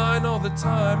online all the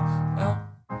time.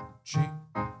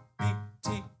 L-G-B-T-Q,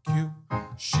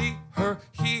 she, her,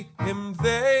 he, him,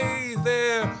 they,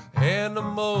 their.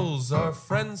 Animals are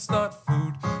friends, not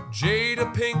food.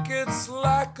 Jada Pinkett's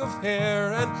lack of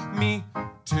hair, and me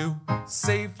too.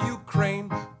 Save Ukraine,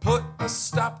 put a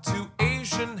stop to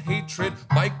Asian hatred,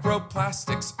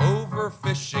 microplastics,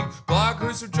 overfishing,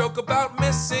 bloggers who joke about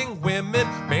missing women,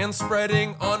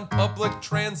 manspreading on public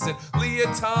transit,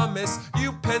 Leah Thomas,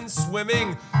 UPenn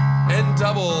swimming,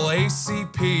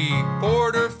 NAACP,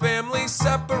 border family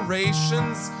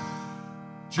separations,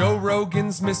 Joe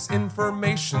Rogan's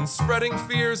misinformation, spreading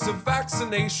fears of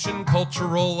vaccination,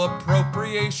 cultural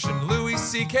appropriation, Louis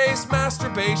C.K.'s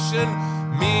masturbation.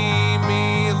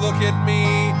 Me, look at me,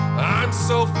 I'm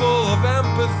so full of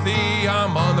empathy.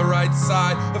 I'm on the right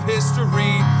side of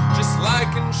history. Just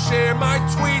like and share my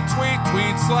tweets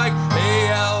like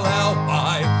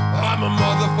A-L-L-I. I'm a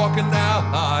motherfucking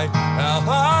ally. Ally,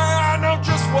 I know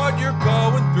just what you're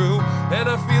going through, and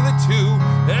I feel it too,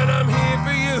 and I'm here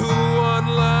for you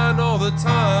online all the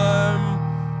time.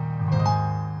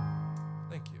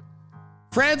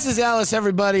 Francis Ellis,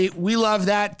 everybody. We love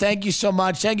that. Thank you so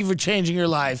much. Thank you for changing your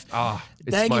life.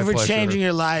 Thank you for changing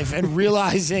your life and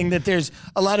realizing that there's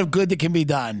a lot of good that can be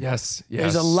done. Yes.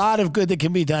 There's a lot of good that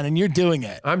can be done, and you're doing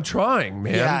it. I'm trying,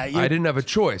 man. Yeah, I didn't have a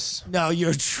choice. No,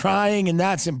 you're trying, and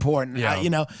that's important.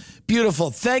 Yeah.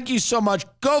 Beautiful. Thank you so much.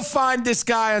 Go find this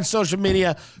guy on social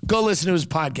media. Go listen to his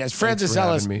podcast. Francis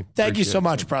Ellis, thank you so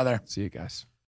much, brother. See you guys.